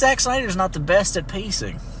 Maybe Zack Snyder's not the best at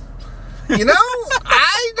pacing. You know,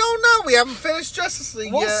 I don't know. We haven't finished Justice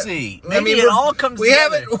League We'll yet. see. Maybe it all comes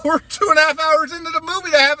together. We're 2.5 hours into the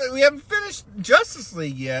movie. We haven't finished Justice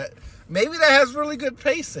League yet. Maybe that has really good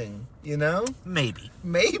pacing, you know? Maybe.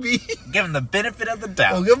 Give him the benefit of the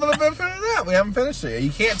doubt. We'll give them the benefit of that. We haven't finished it yet. You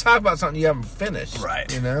can't talk about something you haven't finished.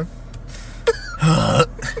 Right. You know?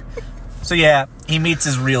 So, yeah, he meets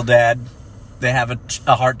his real dad. They have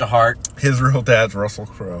a heart-to-heart. His real dad's Russell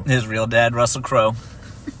Crowe. His real dad, Russell Crowe.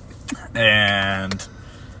 And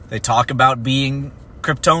they talk about being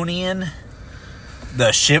Kryptonian.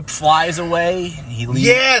 The ship flies away. He leaves.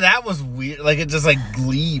 Yeah, that was weird. Like, it just,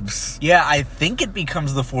 leaves. Yeah, I think it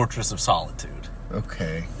becomes the Fortress of Solitude.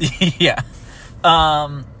 Okay. Yeah.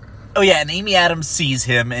 Oh, yeah, and Amy Adams sees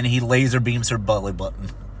him, and he laser beams her belly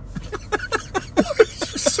button.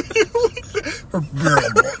 Her belly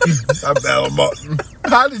button. Her belly button.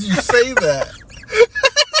 How did you say that?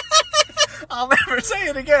 I'll never say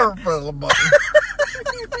it again. Her belly button.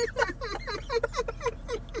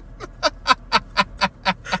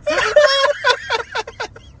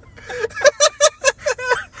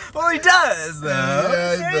 Well, he does, though.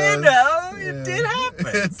 Yeah, he does. You know, it did happen.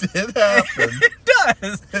 It did happen. It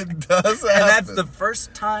does. It does happen. And that's the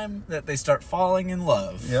first time that they start falling in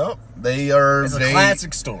love. Yep. They are... It's a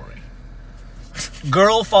classic story.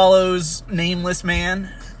 Girl follows nameless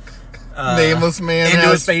man. Nameless man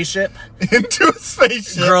into a spaceship. Into a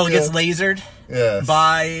spaceship. Girl gets lasered yes.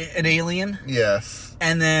 by an alien. Yes.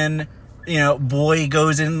 And then, boy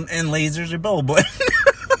goes in and lasers her belly button.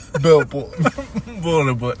 Belly button.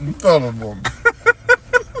 Belly button. Belly button.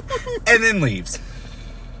 And then leaves.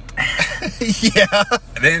 Yeah.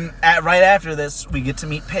 And then, right after this, we get to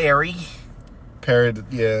meet Perry. Perry,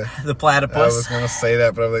 yeah. The platypus. I was going to say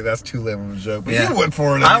that, but I'm like, that's too lame of a joke. But you went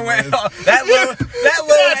for it. I went, that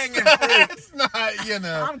low hanging fruit. It's not,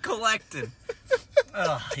 I'm collecting.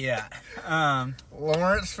 Oh, yeah.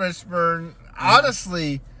 Lawrence Fishburne,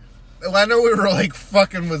 honestly, I know we were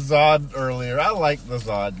fucking with Zod earlier. I like the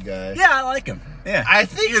Zod guy. Yeah, I like him. Yeah. I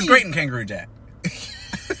think he was great in Kangaroo Jack.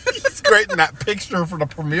 He's great in that picture for the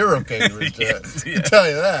premiere of Kangaroo Jack. Yes, yeah. I can tell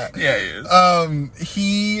you that. Yeah,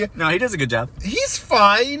 he is. No, he does a good job. He's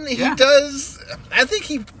fine. Yeah. He does. I think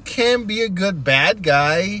he can be a good bad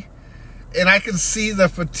guy. And I can see the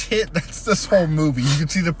potential. That's this whole movie. You can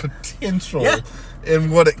see the potential in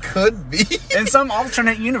what it could be. In some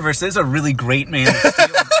alternate universe, there's a really great Man of Steel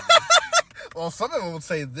movie. Well, some of them would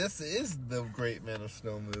say this is the great Man of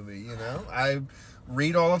Steel movie, I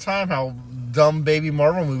read all the time how dumb baby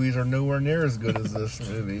Marvel movies are nowhere near as good as this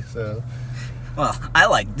movie, so. Well, I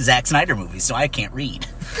like Zack Snyder movies, so I can't read.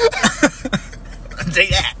 Say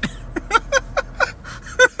that.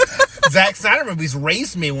 Zack Snyder movies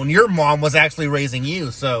raised me when your mom was actually raising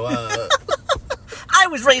you, so, I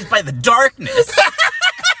was raised by the darkness.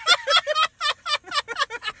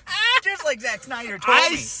 Just like Zack Snyder told me.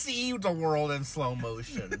 I see the world in slow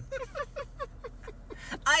motion.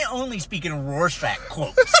 I only speak in Rorschach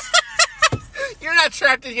quotes. You're not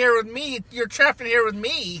trapped in here with me. You're trapped in here with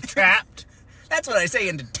me. Trapped. That's what I say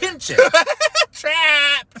in detention.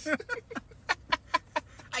 Trapped.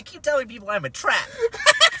 I keep telling people I'm a trap.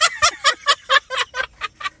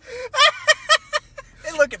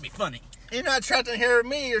 They look at me funny. You're not trapped in here with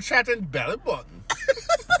me. You're trapped in belly button.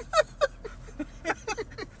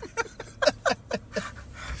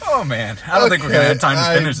 Oh, man. I don't think we're going to have time to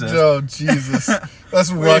finish this. Oh, Jesus.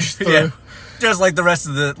 Let's rush through. Yeah. Just like the rest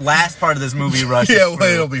of the last part of this movie rushes Yeah, well, through.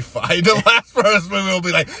 it'll be fine. The last part of this movie will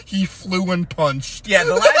be like, he flew and punched. Yeah,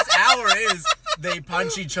 the last hour is they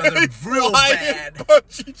punch each other They real fly bad. and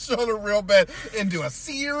punch each other real bad into a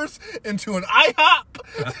Sears, into an IHOP.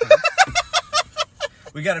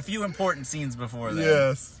 We got a few important scenes before that.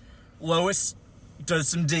 Yes. Lois does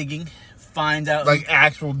some digging, finds out... Like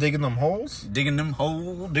actual digging them holes? digging them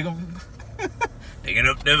hole, dig 'em. Digging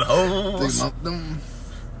up them holes.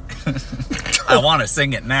 I want to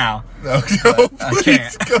sing it now. No, I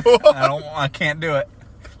please can't. go on. I can't do it.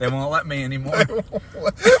 They won't let me anymore.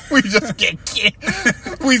 We just get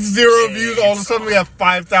we zero views. All of a sudden, we have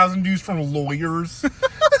 5,000 views from lawyers.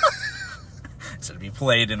 To be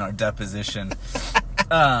played in our deposition.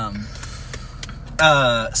 So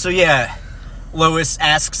yeah, Lois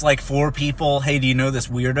asks like 4 people, "Hey, do you know this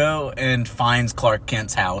weirdo?" and finds Clark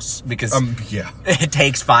Kent's house because Yeah. it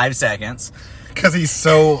takes 5 seconds. Because he's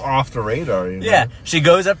so off the radar, you know? Yeah, she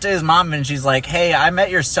goes up to his mom and she's like, "Hey, I met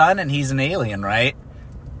your son and he's an alien, right?"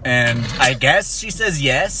 And I guess she says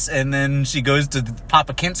yes, and then she goes to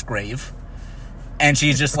Papa Kent's grave. And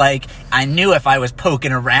she's just like, "I knew if I was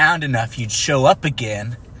poking around enough, you'd show up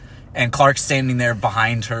again." And Clark's standing there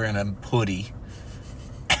behind her in a hoodie.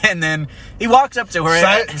 And then he walks up to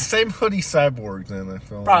her. Same hoodie cyborgs in, I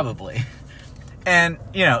feel. Probably. And,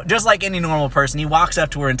 you know, just like any normal person, he walks up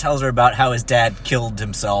to her and tells her about how his dad killed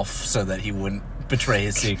himself so that he wouldn't betray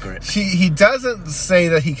his secret. He doesn't say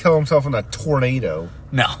that he killed himself in a tornado.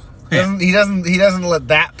 No. He doesn't let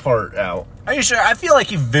that part out. Are you sure? I feel like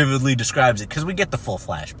he vividly describes it because we get the full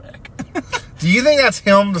flashback. Do you think that's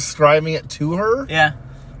him describing it to her? Yeah,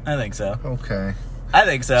 I think so. Okay. I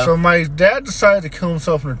think so. So my dad decided to kill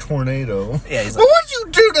himself in a tornado. Yeah, he's Well, like, what'd you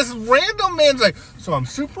do? This random man's like, so I'm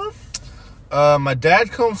super. My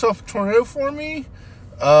dad killed himself in a tornado for me.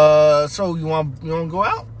 So you want to go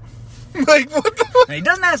out? Like, what the? and he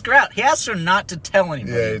doesn't ask her out. He asks her not to tell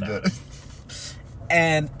anybody Yeah, he about does. it.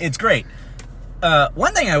 And it's great.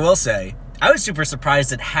 One thing I will say, I was super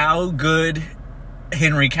surprised at how good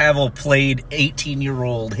Henry Cavill played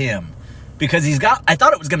 18-year-old him. Because I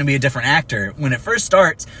thought it was going to be a different actor when it first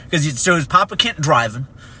starts, because it shows Papa Kent driving,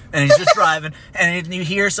 and he's just driving, and you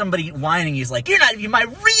hear somebody whining, he's like, "You're not even my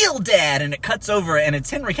real dad," and it cuts over, and it's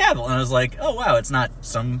Henry Cavill, and I was like, oh wow, it's not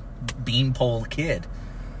some beanpole kid.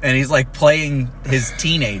 And he's like playing his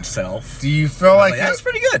teenage self. Do you feel like that's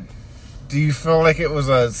pretty good. Do you feel like it was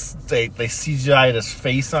they CGI'd his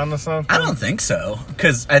face onto something? I don't think so,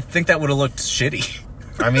 because I think that would have looked shitty.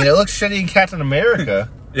 I mean, it looks shitty in Captain America.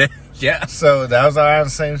 Yeah. So that was around the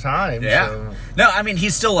same time. Yeah. So. No, I mean,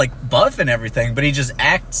 he's still, like, buff and everything, but he just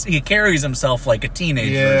he carries himself like a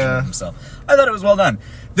teenage version of himself. I thought it was well done.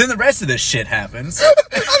 Then the rest of this shit happens. I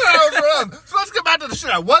thought I was wrong. So let's get back to the shit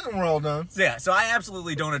I wasn't well done. Yeah, so I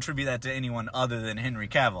absolutely don't attribute that to anyone other than Henry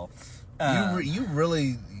Cavill. You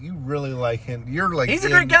really like him. You're like, he's a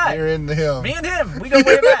great guy. You're into him. Me and him, we go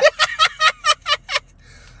way back.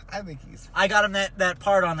 I think he's. I got him that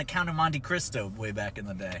part on the Count of Monte Cristo way back in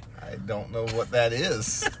the day. I don't know what that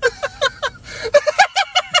is.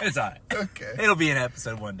 It's all right. Okay. It'll be an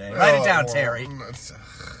episode one day. Write it down, well, Terry.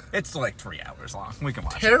 It's like 3 hours long. We can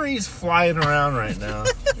watch it. Terry's flying around right now.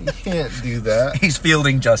 You can't do that. He's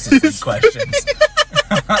fielding Justice League questions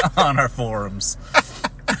on our forums.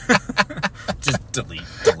 Just delete.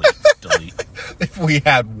 If we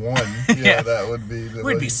had one, Yeah. that would be.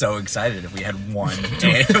 We'd be so excited if we had one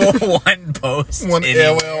post. One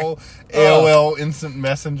anywhere. AOL instant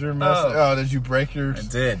messenger message. Oh, did you break your? I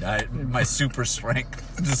did. My super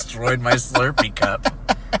strength destroyed my Slurpee cup.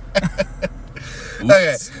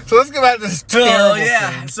 Okay, so let's go back to this terrible Oh,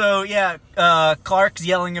 yeah. scene. So, yeah, Clark's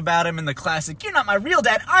yelling about him in the classic, "You're not my real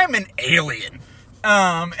dad, I'm an alien."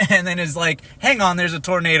 And then is like, "Hang on, there's a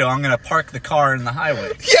tornado. I'm going to park the car in the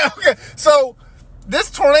highway." Yeah, okay. So,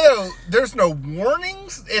 this tornado, there's no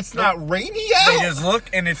warnings. It's not rainy They out. just look,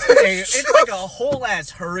 and it's like a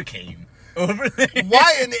whole-ass hurricane over there.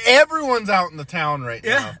 Why? And everyone's out in the town right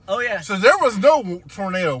Yeah. now. Oh, yeah. So, there was no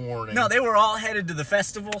tornado warning. No, they were all headed to the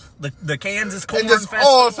festival, the Kansas Corn and just Festival.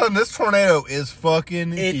 all of a sudden, this tornado is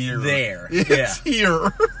fucking It's here. there. It's Yeah.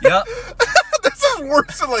 here. Yep. This is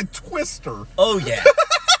worse than like Twister. Oh, yeah.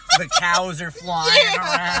 The cows are flying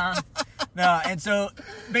around. No, and so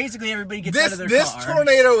basically everybody gets out of their car. This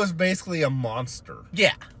tornado is basically a monster.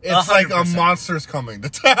 Yeah. It's 100%. like a monster's coming to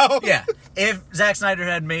town. Yeah. If Zack Snyder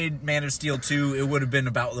had made Man of Steel 2, it would have been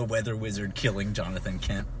about the weather wizard killing Jonathan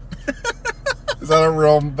Kent. Is that a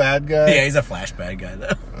real bad guy? Yeah, he's a Flash bad guy,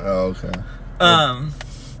 though. Oh, okay.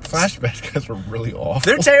 Flash bad guys are really awful.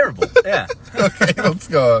 They're terrible. Yeah. Okay, let's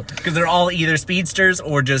go. Because they're all either speedsters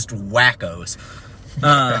or just wackos.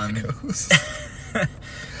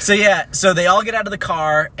 So they all get out of the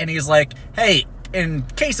car, and he's like, hey, in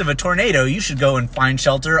case of a tornado, you should go and find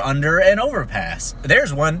shelter under an overpass.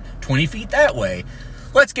 There's one 20 feet that way.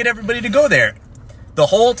 Let's get everybody to go there. The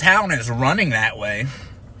whole town is running that way,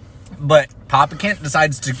 but Papa Kent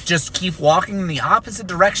decides to just keep walking in the opposite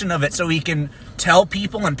direction of it so he can tell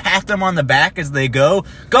people and pat them on the back as they go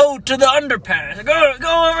to the underpass,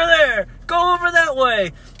 go over there, go over that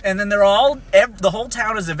way. And then the whole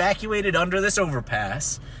town is evacuated under this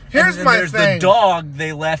overpass. Here's and my there's thing. the dog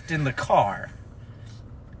they left in the car.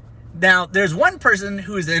 Now, there's one person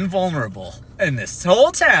who is invulnerable in this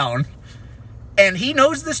whole town, and he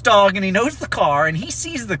knows this dog, and he knows the car, and he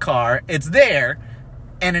sees the car, it's there,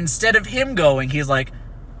 and instead of him going, he's like,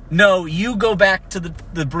 no, you go back to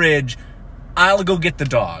the bridge, I'll go get the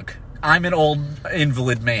dog. I'm an old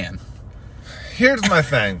invalid man. Here's my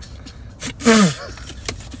thing.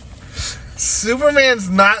 Superman's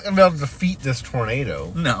not going to be able to defeat this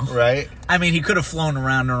tornado. No. Right? I mean, he could have flown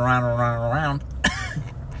around and around and around and around.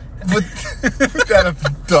 Would that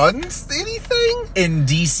have done anything? In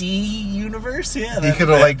DC universe, yeah. He could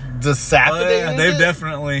have, like, disapparated they've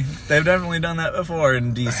it? definitely done that before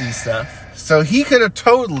in DC stuff. So he could have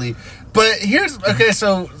totally... But here's... Okay,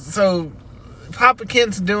 so Papa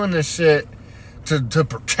Kent's doing this shit to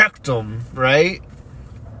protect him, right?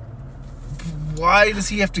 Why does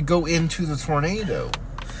he have to go into the tornado?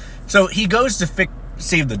 So he goes to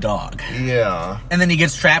save the dog. Yeah. And then he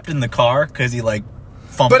gets trapped in the car because he, like,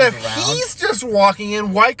 fumbles But if around. he's just walking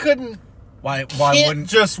in, why couldn't Why Kent wouldn't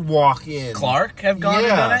just walk in? Clark have gone and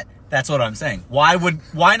Yeah. done it? That's what I'm saying. Why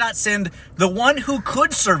not send the one who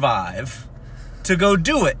could survive to go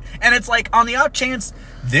do it? And it's like, on the off chance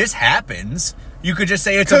this happens, you could just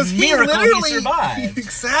say it's a miracle he survived.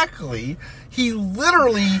 Exactly. He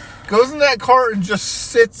literally goes in that car and just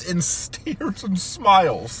sits and stares and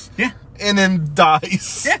smiles. Yeah. And then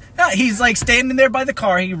dies. Yeah, he's like standing there by the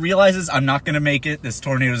car. He realizes, I'm not going to make it. This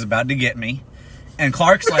tornado's about to get me. And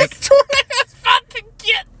Clark's like, This tornado's about to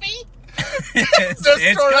get me.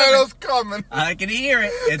 This tornado's coming. I can hear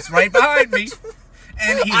it. It's right behind me.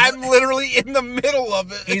 And I'm literally in the middle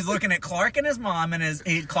of it. he's looking at Clark and his mom,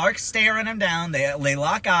 and Clark's staring him down. They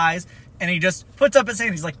lock eyes, and he just puts up his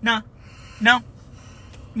hand. He's like, no.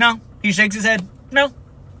 He shakes his head. No,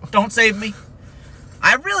 don't save me.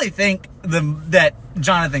 I really think that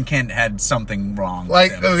Jonathan Kent had something wrong Like,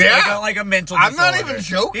 with him. yeah. Like a mental I'm disorder. not even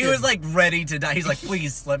joking. He was like ready to die. He's like,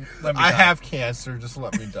 please let me die. I have cancer. Just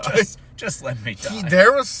let me die. just let me die.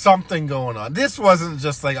 There was something going on. This wasn't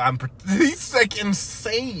just like he's like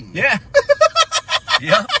insane. Yeah.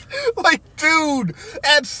 Yeah. Like, dude,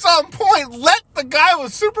 at some point, let the guy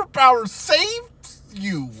with superpowers save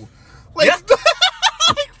you. Like, Yeah.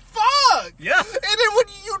 like, fuck. Yeah. And then when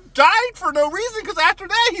you died for no reason, because after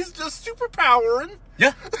that, he's just superpowering.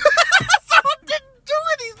 Yeah. So it didn't do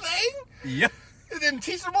anything. Yeah. It didn't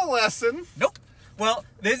teach him a lesson. Nope. Well,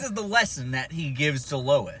 this is the lesson that he gives to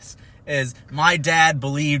Lois. Is my dad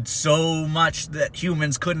believed so much that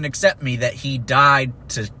humans couldn't accept me that he died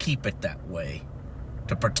to keep it that way.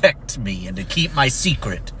 To protect me and to keep my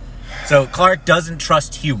secret. So Clark doesn't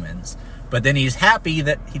trust humans. But then he's happy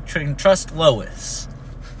that he can trust Lois.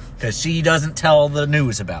 Because she doesn't tell the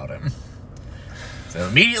news about him. So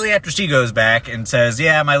immediately after she goes back and says,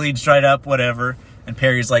 yeah, my lead's dried up, whatever. And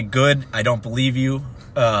Perry's like, good, I don't believe you.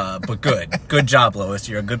 But good. Good job, Lois.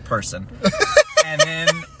 You're a good person. And then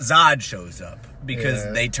Zod shows up.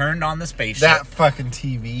 Because they turned on the spaceship. That fucking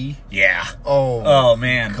TV. Yeah. Oh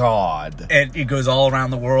man. God. And it goes all around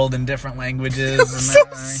the world in different languages. It was so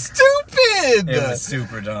stupid. It was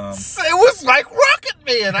super dumb. It was like Rocket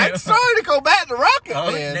Man. I'm sorry to go back to Rocket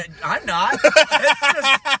Man. I'm not.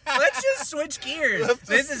 Let's just switch gears.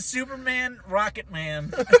 This is Superman, Rocket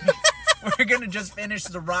Man. We're gonna just finish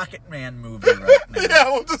the Rocket Man movie right now.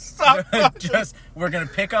 Yeah, we'll just stop. We're gonna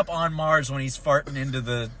pick up on Mars when he's farting into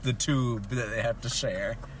the tube that they have to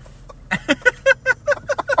share.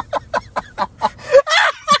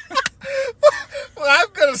 Well, I'm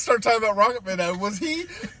gonna start talking about Rocket Man now. Was he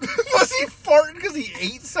farting because he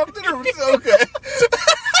ate something, or was it okay?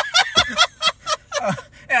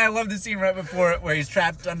 And I love the scene right before it where he's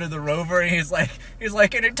trapped under the rover and he's like,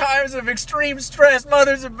 in times of extreme stress,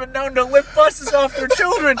 mothers have been known to lift buses off their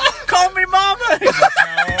children. Call me mama. He's like,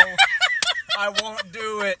 no, I won't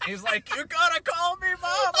do it. He's like, you gotta call me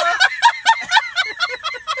mama.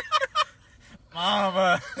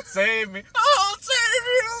 Mama, save me. Oh, save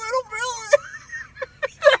me, little Billy.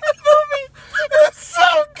 That movie is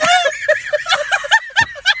so good.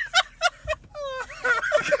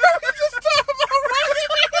 Can we just talk about Rocket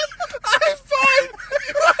Man? I'm fine.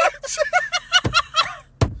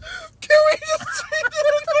 Can we just change it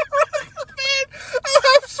into Rocket Man? I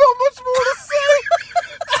have so much more to say.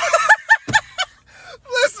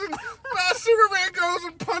 Listen, Superman goes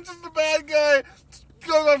and punches the bad guy.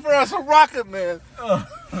 Goes on for us a Rocket Man.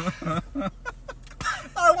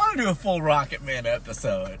 I want to do a full Rocket Man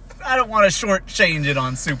episode. I don't want to shortchange it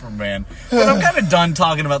on Superman. But I'm kind of done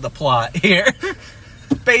talking about the plot here.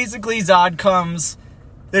 Basically, Zod comes.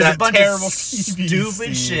 There's That a bunch terrible of TV stupid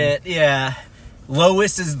scene. shit. Yeah.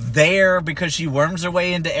 Lois is there because she worms her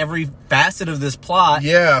way into every facet of this plot.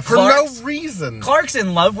 Yeah, for Clark's- no reason. Clark's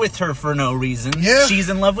in love with her for no reason. Yeah. She's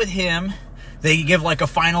in love with him. They give like a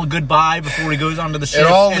final goodbye before he goes onto the ship, It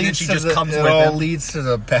all and then leads she to just the, comes it with all him. leads to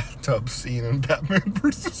the bathtub scene in Batman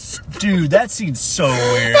vs. Superman. Dude, that scene's so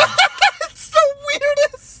weird. It's the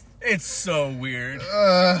weirdest. It's so weird.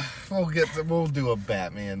 We'll do a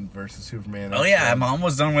Batman versus Superman. Oh yeah, I'm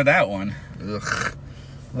almost done with that one. Ugh.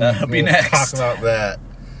 That'll be We'll next. talk about that.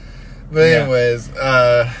 But Yeah. anyways,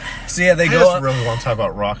 So yeah, they I go just up. really want to talk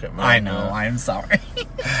about Rocket Man. I know, I'm sorry.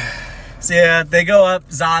 So yeah, they go up,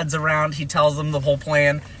 Zod's around, he tells them the whole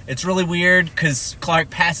plan. It's really weird because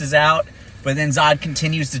Clark passes out, but then Zod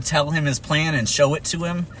continues to tell him his plan and show it to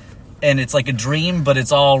him. And it's like a dream, but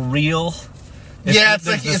it's all real. It's there's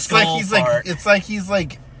the like skull part. he's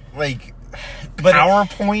like But power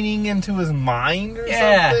pointing into his mind or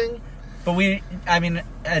Yeah. something. But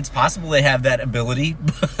it's possible they have that ability,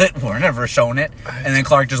 but we're never shown it. And then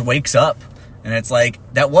Clark just wakes up, and it's like,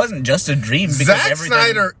 that wasn't just a dream because Zack everything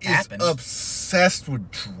Snyder happened. is obsessed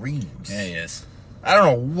with dreams. Yeah, he is. I don't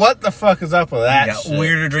know what the fuck is up with that He got shit.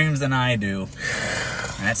 weirder dreams than I do.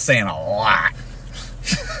 And that's saying a lot.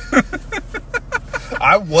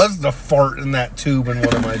 I was the fart in that tube in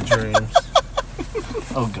one of my dreams.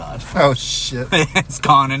 Oh, God. Oh, shit. It's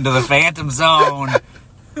gone into the Phantom Zone.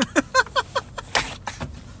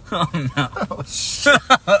 Oh, no. Oh, shit.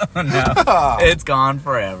 Oh, no. It's gone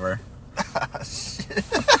forever.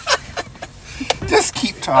 Just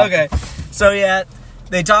keep talking. Okay, so yeah,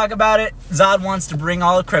 they talk about it. Zod wants to bring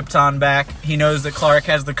all of Krypton back. He knows that Clark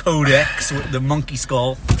has the Codex, with the monkey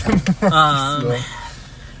skull.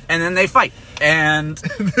 And then they fight. And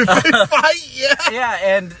Fight, yeah. yeah,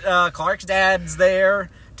 and Clark's dad's there,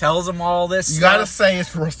 tells him all this You gotta stuff. say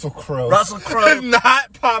it's Russell Crowe. Russell Crowe.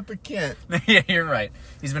 Not Papa Kent. Yeah, you're right.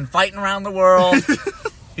 He's been fighting around the world.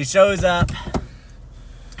 He shows up.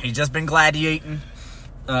 He's just been gladiating.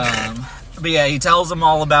 But yeah, he tells them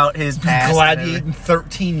all about his past. Gladiating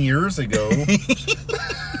 13 years ago.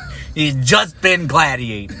 He's just been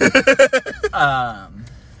gladiating.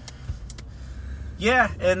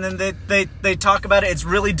 Yeah, and then they talk about it. It's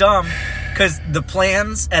really dumb because the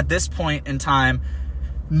plans at this point in time,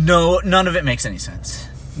 none of it makes any sense.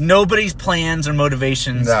 Nobody's plans or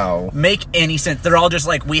motivations make any sense. They're all just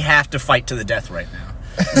like, we have to fight to the death right now.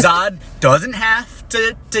 Zod doesn't have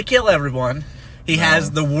to kill everyone. He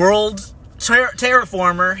has the world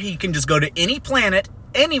terraformer. He can just go to any planet,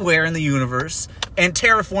 anywhere in the universe, and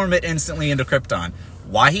terraform it instantly into Krypton.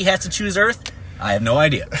 Why he has to choose Earth, I have no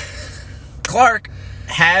idea. Clark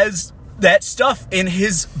has that stuff in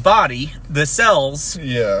his body. The cells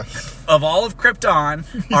Yeah. of all of Krypton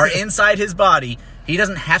are inside his body. He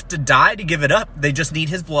doesn't have to die to give it up. They just need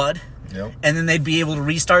his blood. Yep. And then they'd be able to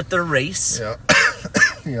restart their race. Yep.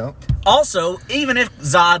 Yep. Also, even if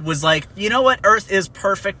Zod was like, you know what, Earth is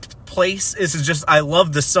perfect place. This is just, I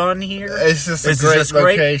love the sun here. It's just a This is great just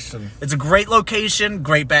great. location. It's a great location,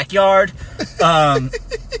 great backyard.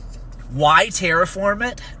 Why terraform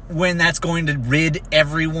it when that's going to rid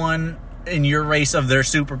everyone in your race of their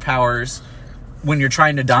superpowers when you're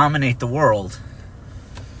trying to dominate the world?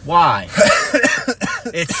 Why?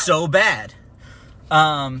 It's so bad.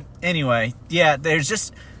 Anyway, yeah, there's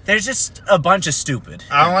just a bunch of stupid.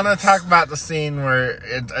 I want to talk about the scene where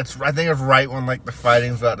it's. I think it's right when like the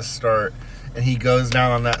fighting's about to start, and he goes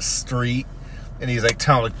down on that street, and he's like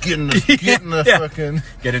telling him, get in the Yeah. fucking,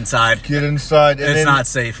 Get inside. get inside. And It's then, not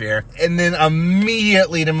safe here. And then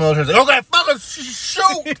immediately the military's like, okay, fucking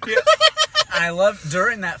shoot. I love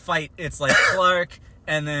during that fight. It's like Clark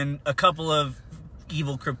and then a couple of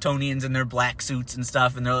evil Kryptonians in their black suits and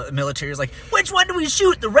stuff, and the military is like, which one do we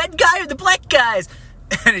shoot, the red guy or the black guys?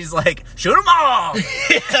 And he's like, shoot them all!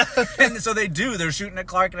 And so they do. They're shooting at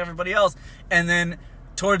Clark and everybody else. And then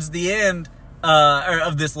towards the end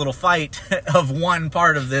of this little fight, of one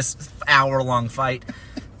part of this hour-long fight,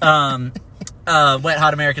 Wet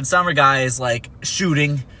Hot American Summer guy is like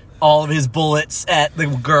shooting all of his bullets at the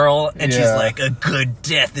girl, and she's like, a good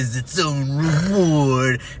death is its own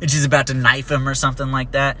reward, and she's about to knife him or something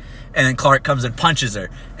like that, and then Clark comes and punches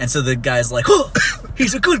her, and so the guy's like, oh,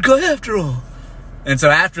 he's a good guy after all. And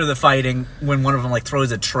so after the fighting, when one of them like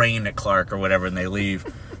throws a train at Clark or whatever and they leave,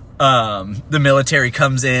 the military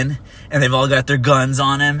comes in and they've all got their guns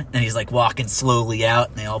on him, and he's like walking slowly out,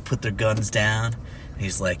 and they all put their guns down, and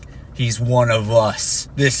he's like, he's one of us.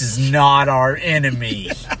 This is not our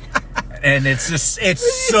enemy. And it's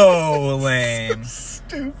so lame.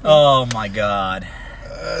 Stupid. Oh my god.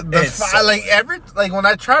 When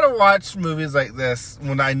I try to watch movies like this,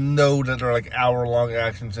 when I know that they're like hour-long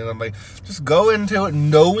action scenes, I'm like, just go into it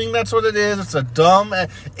knowing that's what it is. It's a dumb,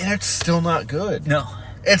 and it's still not good. No.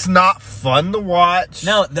 It's not fun to watch.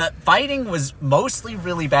 No, the fighting was mostly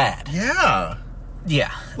really bad. Yeah.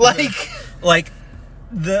 Yeah. Like,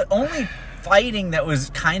 the only fighting that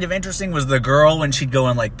was kind of interesting was the girl when she'd go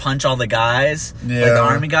and like punch all the guys, like the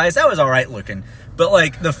army guys. That was all right looking. But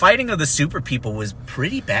like the fighting of the super people was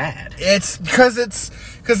pretty bad. It's because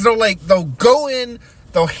they'll go in,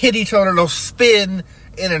 they'll hit each other, they'll spin,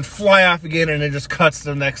 and then fly off again, and it just cuts to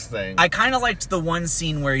the next thing. I kind of liked the one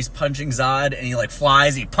scene where he's punching Zod, and he like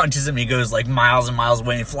flies, he punches him, he goes like miles and miles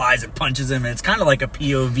away, and he flies and punches him, and it's kind of like a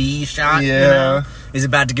POV shot. Yeah. You know? He's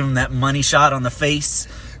about to give him that money shot on the face,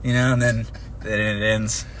 you know, and then it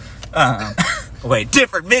ends. Wait,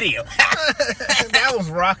 different video. That was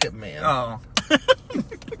Rocket Man. Oh.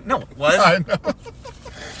 No, it was. I know.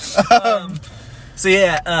 So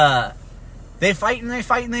yeah, they fight and they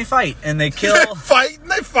fight and they fight, and they kill. They fight and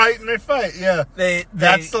they fight and they fight. Yeah,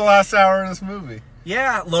 that's the last hour of this movie.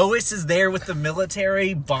 Yeah, Lois is there with the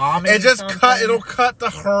military bombing. It'll cut to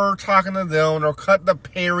her talking to them, and it'll cut to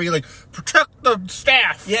Perry like protect the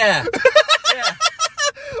staff. Yeah, yeah.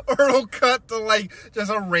 Or it'll cut to like just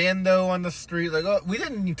a rando on the street. Like, oh, we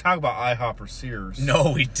didn't even talk about IHOP or Sears.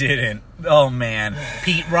 No, we didn't. Oh man,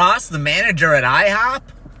 Pete Ross, the manager at IHOP.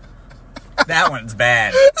 That one's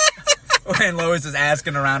bad. When Lois is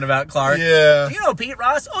asking around about Clark. Yeah. Do you know Pete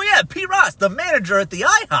Ross? Oh yeah, Pete Ross, the manager at the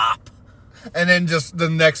IHOP. And then just the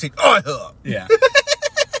next scene, IHOP. Yeah.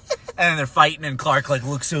 And then they're fighting, and Clark like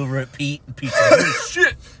looks over at Pete, and Pete's like, oh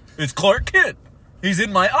shit, it's Clark Kent. He's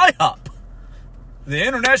in my IHOP. The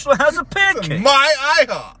International House of Pancakes. My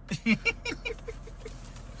IHOP.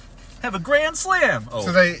 Have a grand slam. Oh.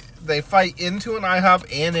 So they fight into an IHOP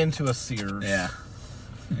and into a Sears. Yeah.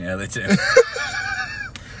 Yeah, they do.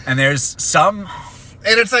 And there's some...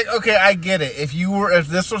 And it's like, okay, I get it. If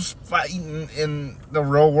this was fighting in the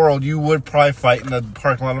real world, you would probably fight in the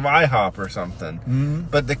parking lot of IHOP or something. Mm-hmm.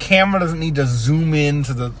 But the camera doesn't need to zoom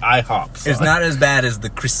into the IHOP. So. It's not as bad as the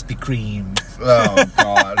Krispy Kreme. Oh,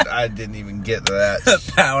 God. I didn't even get to that.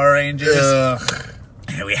 Power Rangers. Ugh.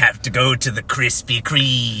 And we have to go to the Krispy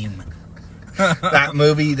Kreme. That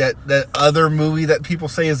movie, that other movie that people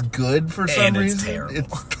say is good for some reason. It's terrible.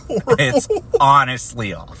 It's horrible. It's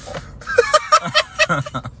honestly awful.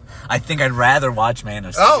 I think I'd rather watch Man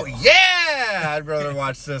of Steel. Oh, yeah! I'd rather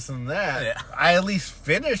watch this than that. Yeah. I at least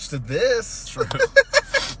finished this. True.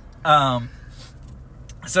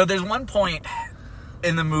 So there's one point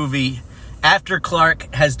in the movie after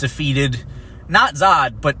Clark has defeated not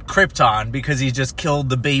Zod, but Krypton, because he just killed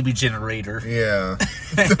the baby generator. Yeah.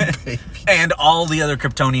 The baby. And all the other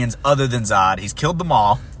Kryptonians other than Zod. He's killed them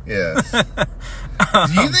all. Yes.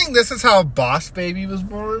 Do you think this is how Boss Baby was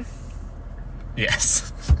born?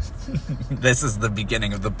 Yes. This is the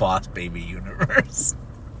beginning of the Boss Baby universe.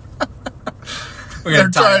 They're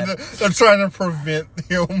trying to prevent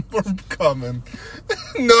him from coming.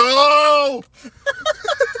 No!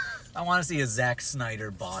 I want to see a Zack Snyder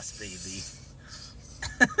Boss Baby.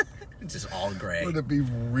 Just all gray. Would it be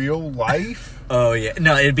real life? Oh yeah.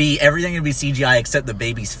 No, everything would be CGI except the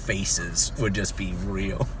baby's faces would just be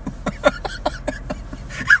real.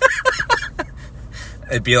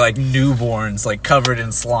 It'd be like newborns, like covered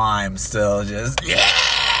in slime still, just yeah.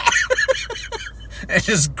 It's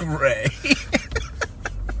just gray.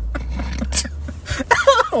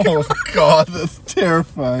 Oh God, that's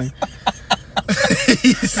terrifying.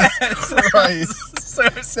 Jesus Christ. So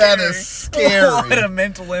scary. That is scary. What a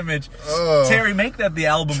mental image. Oh. Terry, make that the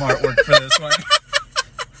album artwork for this one.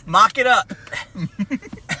 Mock it up.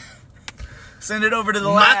 Send it over to the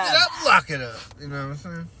lab. Mock it up, lock it up. You know what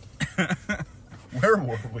I'm saying? Where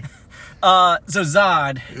were we? So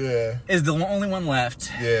Zod Yeah. is the only one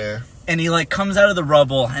left. Yeah. And he, like, comes out of the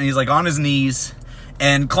rubble, and he's, like, on his knees.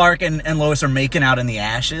 And Clark and Lois are making out in the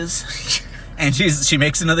ashes. And she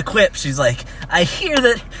makes another quip. She's like, I hear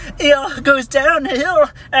that it all goes downhill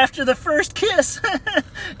after the first kiss.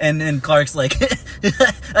 And then Clark's like,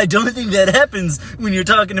 I don't think that happens when you're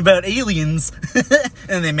talking about aliens.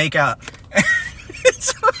 And they make out.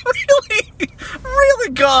 It's really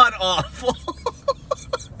god-awful.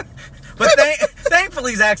 But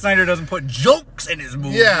thankfully, Zack Snyder doesn't put jokes in his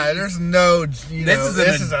movie. Yeah, there's no, This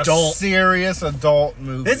is a serious adult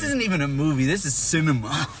movie. This isn't even a movie. This is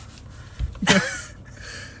cinema.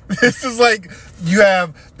 This is like, you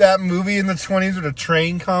have that movie in the 20s where the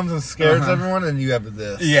train comes and scares everyone, and you have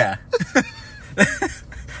this. Yeah.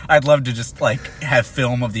 I'd love to just, like, have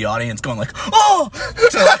film of the audience going like, oh!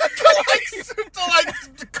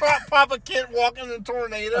 to pop a kid walking in a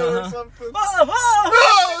tornado or something.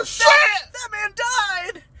 Oh, shit! That man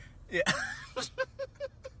died! Yeah.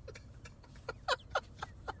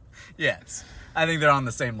 Yes. I think they're on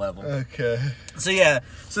the same level. Okay. So yeah,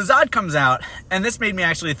 so Zod comes out, and this made me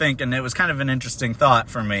actually think, and it was kind of an interesting thought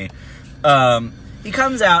for me. He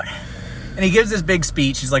comes out, and he gives this big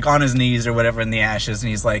speech. He's like on his knees or whatever in the ashes, and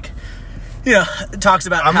he's like, you know, talks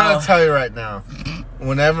about I'm how... going to tell you right now,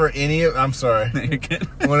 whenever any of... I'm sorry. You're kidding.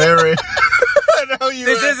 Whenever... I know you...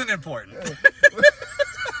 This isn't important.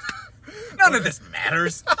 None of this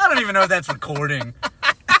matters. I don't even know if that's recording.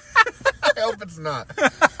 I hope it's not.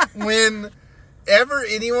 Whenever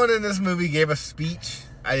anyone in this movie gave a speech,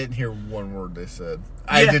 I didn't hear one word they said.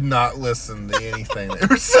 I did not listen to anything they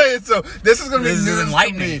were saying. So this is going to be news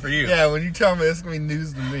enlightening to me. for you. Yeah, when you tell me, this is going to be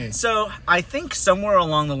news to me. So I think somewhere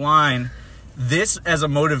along the line, this as a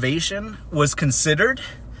motivation was considered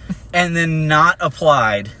and then not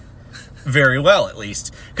applied very well, at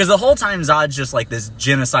least. Because the whole time Zod's just like this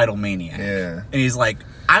genocidal maniac. Yeah. And he's like,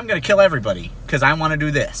 I'm going to kill everybody because I want to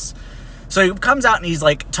do this. So he comes out and he's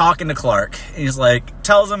like talking to Clark. And he's like,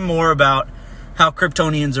 tells him more about how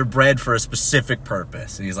Kryptonians are bred for a specific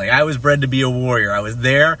purpose. And he's like, I was bred to be a warrior. I was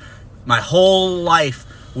there. My whole life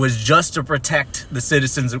was just to protect the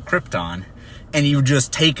citizens of Krypton. And you've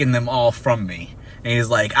just taken them all from me. And he's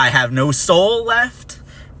like, I have no soul left.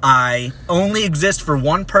 I only exist for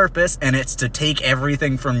one purpose, and it's to take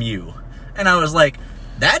everything from you. And I was like,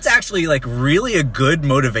 that's actually like really a good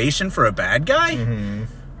motivation for a bad guy. Mm-hmm.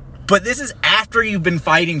 But this is after you've been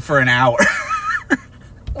fighting for an hour.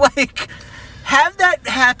 Like, have that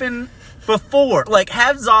happen before. Like,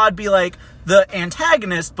 have Zod be like the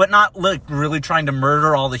antagonist, but not like really trying to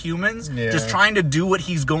murder all the humans. Yeah. Just trying to do what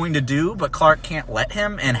he's going to do, but Clark can't let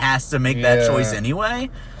him and has to make that choice anyway.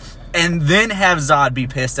 And then have Zod be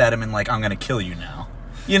pissed at him and like, I'm going to kill you now.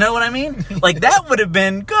 You know what I mean? Like, that would have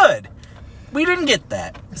been good. We didn't get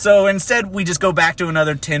that. So instead, we just go back to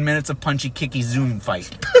another 10 minutes of punchy-kicky zoom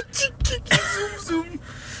fight. Punchy-kicky zoom.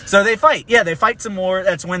 So they fight. Yeah, they fight some more.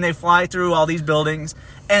 That's when they fly through all these buildings.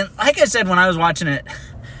 And like I said when I was watching it,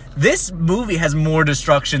 this movie has more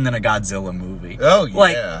destruction than a Godzilla movie. Oh, yeah.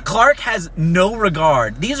 Like, Clark has no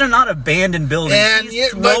regard. These are not abandoned buildings. And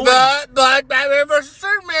but Batman vs.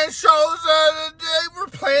 Superman shows that they were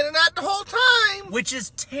planning that the whole time. Which is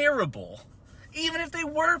terrible. Even if they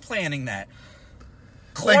were planning that.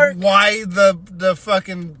 Clark, like, why the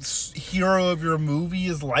fucking hero of your movie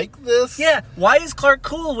is like this? Yeah, why is Clark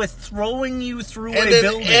cool with throwing you through and a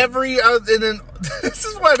building? And then this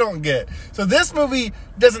is what I don't get. So this movie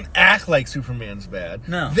doesn't act like Superman's bad.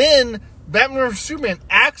 No. Then Batman vs. Superman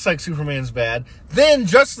acts like Superman's bad. Then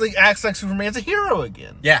Justice League acts like Superman's a hero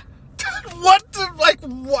again. Yeah. What the, like,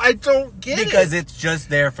 I don't get it. Because it's just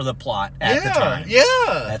there for the plot at the time. Yeah.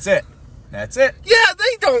 That's it. That's it. Yeah,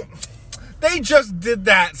 they just did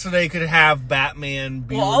that so they could have Batman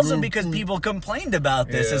be... Well, also because people complained about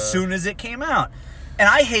this as soon as it came out. And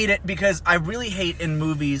I hate it because I really hate in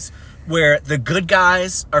movies where the good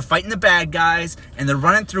guys are fighting the bad guys and they're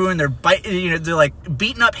running through and they're like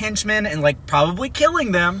beating up henchmen and like probably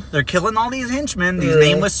killing them. They're killing all these henchmen, these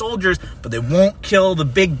nameless soldiers, but they won't kill the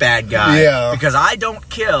big bad guy. Yeah. Because I don't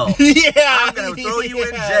kill. Yeah. I'm going to throw you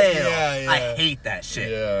in jail. Yeah. I hate that shit.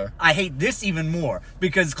 Yeah. I hate this even more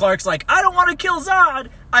because Clark's like, I don't want to kill Zod.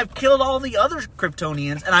 I've killed all the other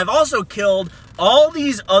Kryptonians and I've also killed all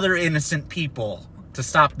these other innocent people to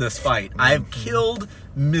stop this fight. I've killed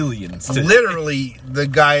millions. Today. Literally, the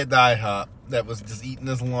guy at the IHOP that was just eating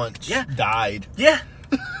his lunch died. Yeah.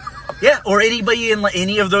 Yeah, or anybody in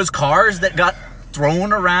any of those cars that got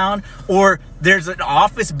thrown around, or there's an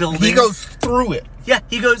office building. He goes through it. Yeah,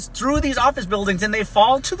 he goes through these office buildings and they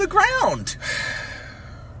fall to the ground.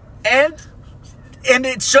 And And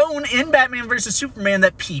it's shown in Batman vs. Superman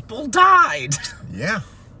that people died. Yeah.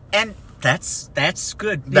 And that's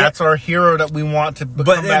good. That's our hero that we want to come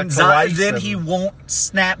back to life. Then he won't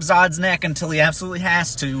snap Zod's neck until he absolutely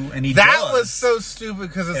has to, and he That does. was so stupid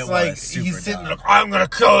because it's It like was super he's sitting dumb. like, I'm gonna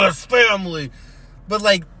kill this family. But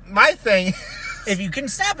like my thing, If you can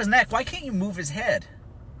snap his neck, why can't you move his head?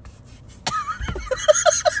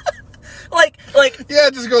 like yeah,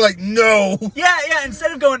 just go like no. yeah,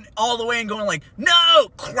 instead of going all the way and going like, no,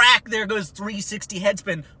 crack, there goes 360 head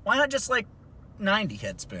spin, why not just like 90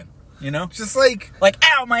 head spin, you know? Just like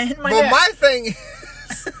Ow, my neck. my thing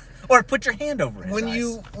Or put your hand over his when eyes.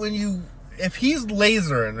 you if he's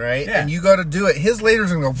lasering, right, Yeah. and you got to do it, his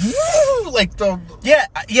laser's gonna go woo, like the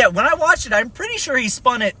Yeah, when I watched it, I'm pretty sure he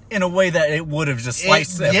spun it in a way that it would have just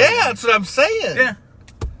sliced it. yeah, that's what I'm saying. Yeah.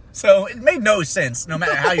 So it made no sense, no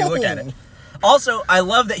matter how you look at it. Also, I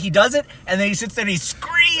love that he does it, and then he sits there and he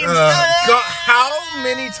screams. God, how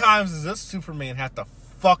many times does this Superman have to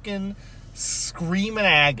fucking scream in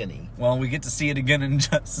agony? Well, we get to see it again in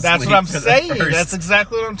Justice That's League what I'm for the saying. first- That's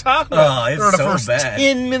exactly what I'm talking about. Oh, it's For the so first bad.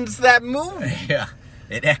 10 minutes of that movie. Yeah,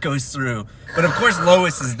 it echoes through. But of course,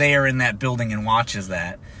 Lois is there in that building and watches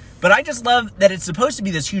that. But I just love that it's supposed to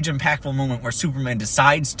be this huge, impactful moment where Superman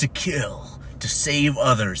decides to kill, to save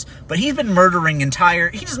others. But he's been he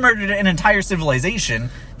just murdered an entire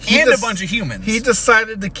civilization and a bunch of humans. He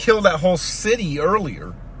decided to kill that whole city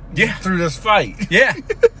earlier. Yeah. Through this fight. Yeah.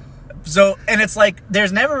 So, and it's like,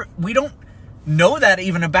 we don't know that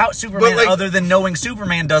even about Superman, But, like- other than knowing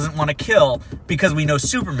Superman doesn't want to kill because we know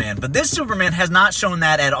Superman. But this Superman has not shown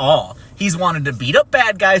that at all. He's wanted to beat up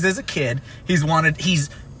bad guys as a kid. He's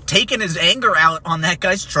taken his anger out on that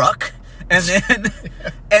guy's truck.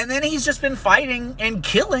 And then he's just been fighting and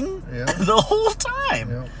killing the whole time.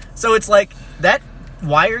 Yeah. So it's like that.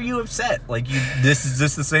 Why are you upset? Like this is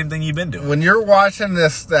just the same thing you've been doing. When you're watching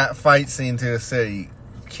that fight scene to the city,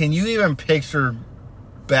 can you even picture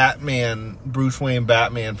Bruce Wayne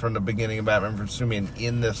Batman from the beginning of Batman vs. Superman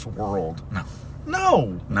in this world?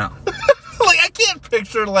 No. Like, I can't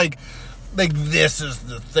picture like this is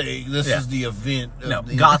the thing. This is the event. No,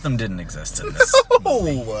 Gotham didn't exist in this.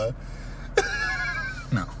 No.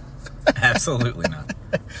 No, absolutely not.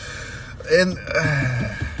 And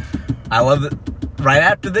I love that right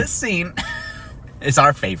after this scene, it's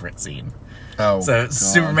our favorite scene. so So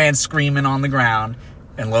Superman screaming on the ground,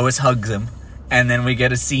 and Lois hugs him, and then we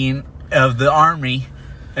get a scene of the army,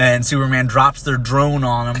 and Superman drops their drone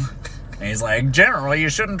on him, and he's like, "General, you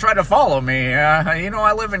shouldn't try to follow me.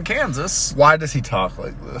 I live in Kansas." Why does he talk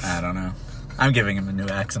like this? I don't know. I'm giving him a new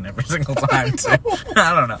accent every single time, too.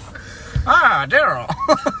 I don't know. General.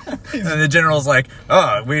 And the general's like,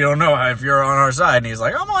 we don't know if you're on our side. And he's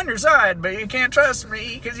like, I'm on your side, but you can't trust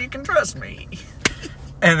me because you can trust me.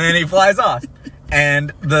 And then he flies off.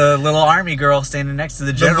 And the little army girl standing next to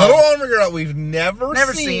the The general. little army girl that we've never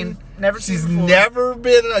seen. She's before. never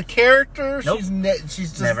been a character. Nope.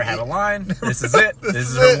 She's just Never had a line. This is it. This This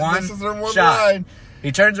is is her it. one This is her one shot. line.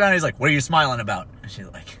 He turns around and he's like, what are you smiling about? And she's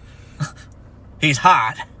like, he's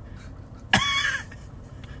hot.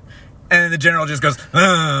 And then the general just goes,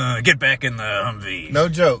 get back in the Humvee. No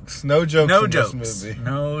jokes. No jokes. No in jokes. This movie.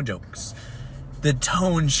 No jokes. The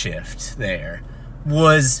tone shift there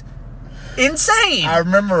was insane. I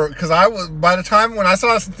remember because by the time when I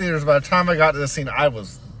saw this in theaters, by the time I got to this scene, I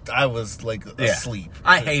was like asleep.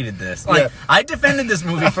 I hated this. Like, Yeah. I defended this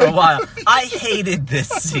movie for a while. I hated this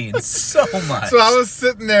scene so much. So I was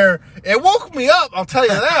sitting there. It woke me up. I'll tell you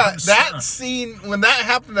that. sure. That scene when that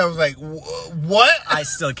happened, I was like, "What?" I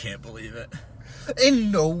still can't believe it.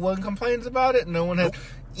 And no one complains about it. No one has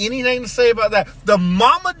anything to say about that. The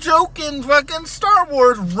mama joke in fucking Star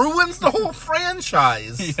Wars ruins the whole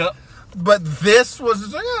franchise. Yep. But this was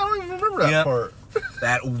just like, I don't even remember that Yep. part.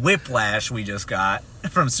 That whiplash we just got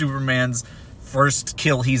from Superman's first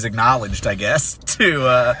kill he's acknowledged, I guess,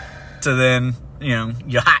 to then,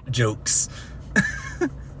 your hot jokes.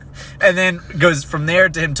 And then goes from there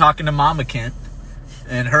to him talking to Mama Kent,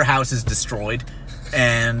 and her house is destroyed.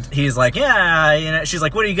 And he's like, she's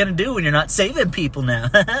like, what are you going to do when you're not saving people now?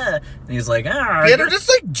 And he's like, Yeah, they're just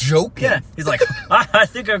like joking. yeah. He's like, I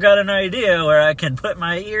think I've got an idea where I can put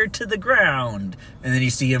my ear to the ground. And then you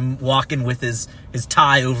see him walking with his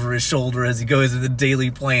tie over his shoulder as he goes to the Daily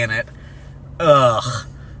Planet. Ugh.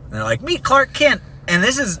 And they're like, meet Clark Kent. And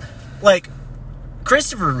this is, like,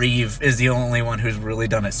 Christopher Reeve is the only one who's really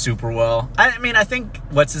done it super well. I mean, I think,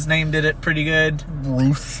 what's his name did it pretty good.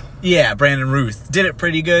 Ruth. Yeah, Brandon Ruth did it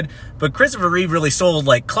pretty good. But Christopher Reeve really sold,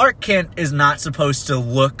 like, Clark Kent is not supposed to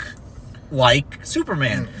look like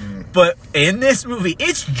Superman. But in this movie,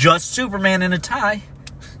 it's just Superman in a tie.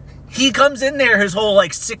 he comes in there, his whole,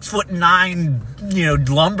 like, 6'9",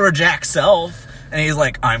 lumberjack self, and he's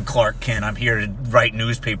like, I'm Clark Kent, I'm here to write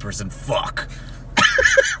newspapers and fuck.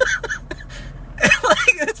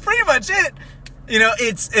 Like, that's pretty much it.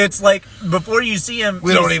 It's like, before you see him...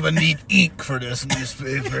 We don't even need ink for this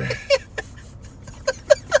newspaper.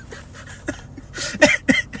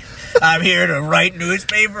 I'm here to write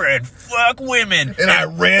newspaper and fuck women. And I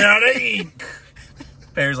ran out of ink.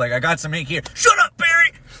 Barry's like, I got some ink here. Shut up,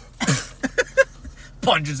 Barry!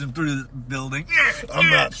 Punches him through the building. I'm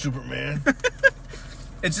not Superman.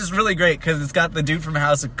 It's just really great because it's got the dude from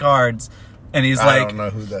House of Cards, and he's I like... don't know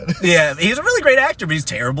who that is. Yeah, he's a really great actor, but he's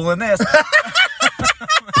terrible in this.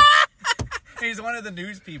 He's one of the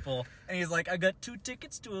news people, and he's like, I got 2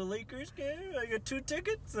 tickets to a Lakers game. I got 2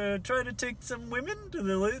 tickets. Trying to take some women to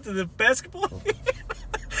the basketball game.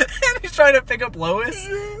 And he's trying to pick up Lois,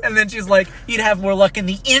 and then she's like, you'd have more luck in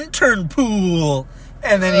the intern pool.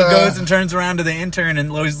 And then he goes and turns around to the intern,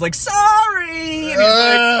 and Lois is like, sorry.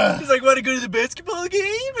 And he's like, want to go to the basketball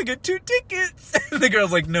game? I got 2 tickets. And the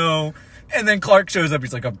girl's like, no. And then Clark shows up.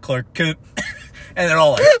 He's like, I'm Clark Kent. And they're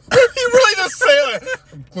all like... He really does say that.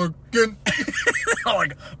 I'm Clark Kent. They're all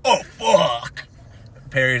like, oh, fuck.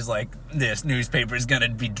 Perry's like, this newspaper's gonna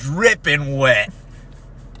be dripping wet.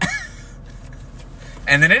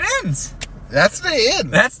 And then it ends. That's the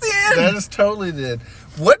end. That's the end. That is totally the end.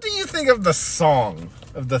 What do you think of the song,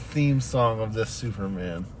 of the theme song of this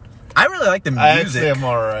Superman? I really like the music. I actually am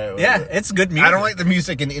alright with it. It's good music. I don't like the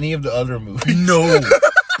music in any of the other movies. No.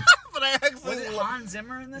 But I actually Was it Hans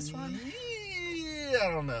Zimmer in this one? Yeah, I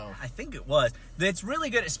don't know. I think it was. It's really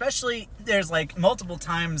good, especially there's like multiple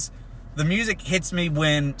times the music hits me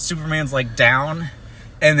when Superman's like down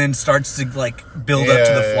and then starts to like build up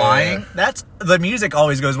to the flying. Yeah. That's the music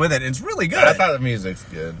always goes with it. It's really good. I thought the music's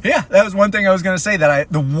good. Yeah, that was one thing I was going to say the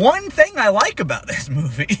one thing I like about this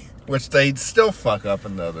movie. Which they'd still fuck up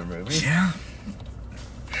in the other movies. Yeah.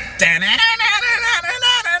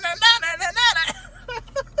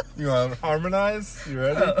 You want to harmonize? You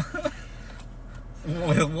ready?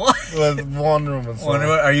 With what? With Wonder Woman song.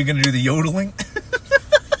 Are you going to do the yodeling?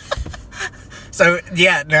 So,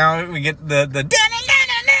 yeah, now we get the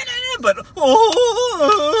but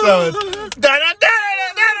So it's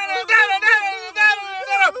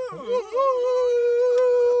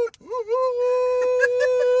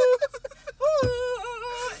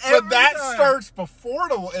but that starts before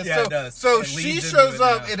the... Yeah, it does. So It she leads shows into it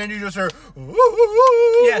up, now. and then you just hear...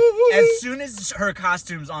 Yeah, as soon as her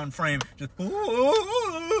costume's on frame, just...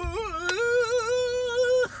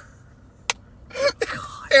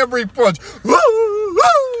 Every punch.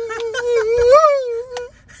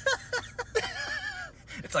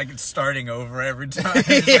 It's like it's starting over every time.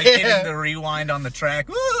 It's like hitting the rewind on the track.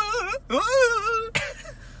 God,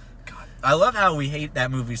 I love how we hate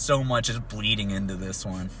that movie so much it's bleeding into this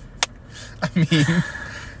one. I mean,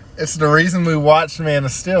 it's the reason we watched Man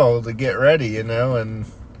of Steel, to get ready, and...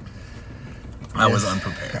 I was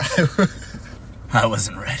unprepared. I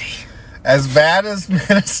wasn't ready. As bad as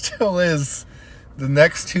Man of Steel is, the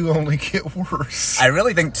next two only get worse. I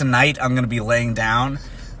really think tonight I'm going to be laying down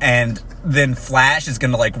and then Flash is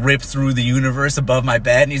going to like rip through the universe above my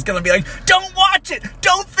bed and he's going to be like, don't watch it!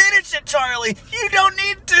 Don't finish it, Charlie! You don't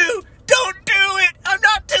need to! Don't do it! I'm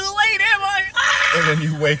not too late, am I? Ah! And then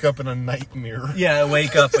you wake up in a nightmare. Yeah, I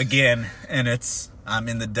wake up again and I'm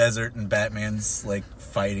in the desert and Batman's like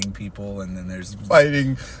fighting people and then there's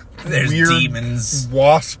Fighting weird demons.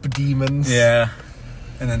 Wasp demons. Yeah.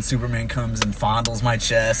 And then Superman comes and fondles my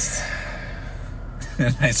chest.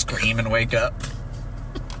 And I scream and wake up.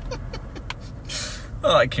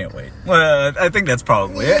 Oh, I can't wait. Well, I think that's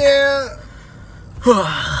probably it. Yeah.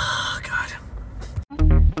 Oh, God.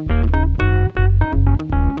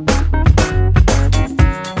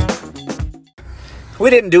 We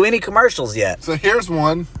didn't do any commercials yet. So here's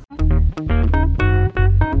one.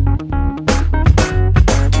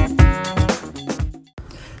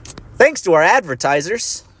 Thanks to our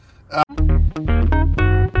advertisers. All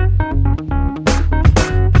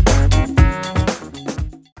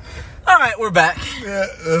right, we're back. Yeah,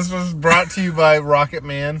 this was brought to you by Rocket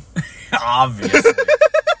Man. Obviously.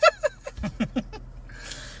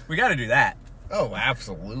 We got to do that. Oh,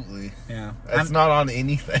 absolutely. Yeah. It's not on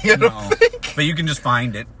anything, I don't think. But you can just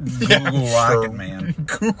find it. Google Yeah, Rocket sure. Man.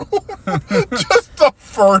 Google. Just the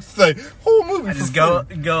first thing. Whole movie. I just for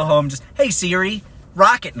go home, just, hey Siri,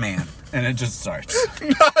 Rocket Man. And it just starts. free.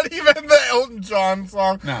 Not even the Elton John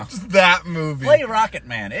song. No. Just that movie. Play Rocket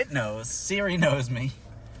Man. It knows. Siri knows me.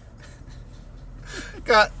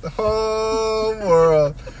 Got the whole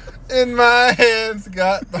world in my hands.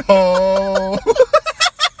 Got the whole...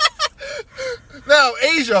 No,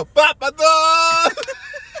 Asia.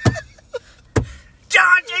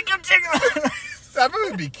 John Jacob Jingle. That movie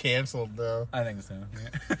would be canceled, though. I think so.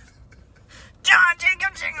 Yeah. John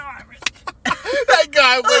Jacob Jingle. That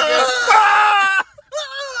guy was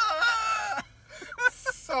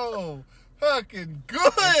so fucking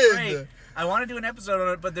good. Great. I want to do an episode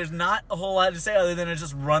on it, but there's not a whole lot to say other than to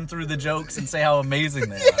just run through the jokes and say how amazing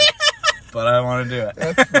they are. But I want to do it.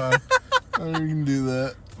 That's fine. We can do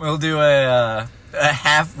that. We'll do a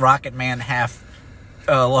half Rocket Man, half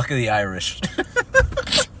Luck of the Irish.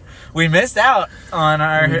 We missed out on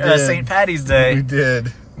our St. Patty's Day. We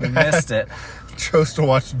did. We missed it. Chose to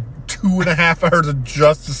watch 2.5 hours of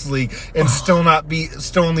Justice League and still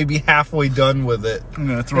only be halfway done with it. I'm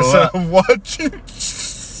gonna throw Instead up. of watching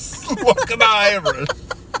Luck of the Irish.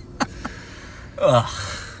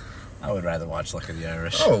 Ugh. I would rather watch Luck of the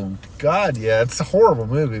Irish. Oh God, yeah, it's a horrible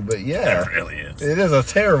movie, but yeah, It really is. it is a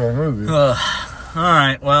terrible movie. Ugh. All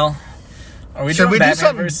right. Well, are we Should doing we do Batman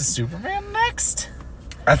something- versus Superman next?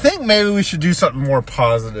 I think maybe we should do something more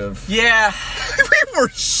positive. Yeah. We were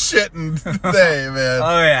shitting today, man.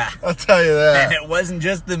 Oh yeah. I'll tell you And that. it wasn't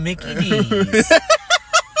just the Mickey D's.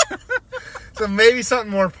 So maybe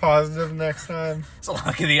something more positive next time. It's Luck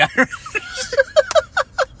of the Irish.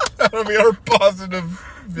 That'll be our positive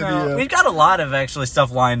video. No, we've got a lot of actually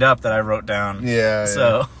stuff lined up that I wrote down. Yeah.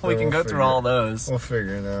 So yeah. we can we'll go through all those. We'll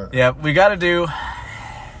figure it out. Yeah, we got to do.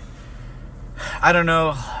 I don't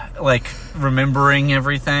know, like remembering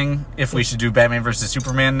everything. If we should do Batman versus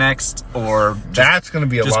Superman next, or That's gonna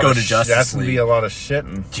be a just lot. go of to Justice That's gonna be League. a lot of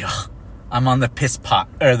shitting. Ugh, I'm on the piss pot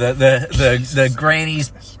or the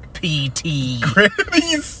Granny's PT.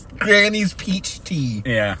 Granny's peach tea.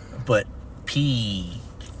 Yeah, but peach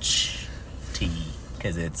tea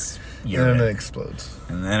because it's And urine, then it explodes.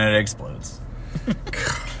 and then it explodes.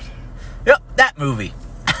 Yep, that movie.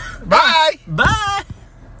 Bye. Bye.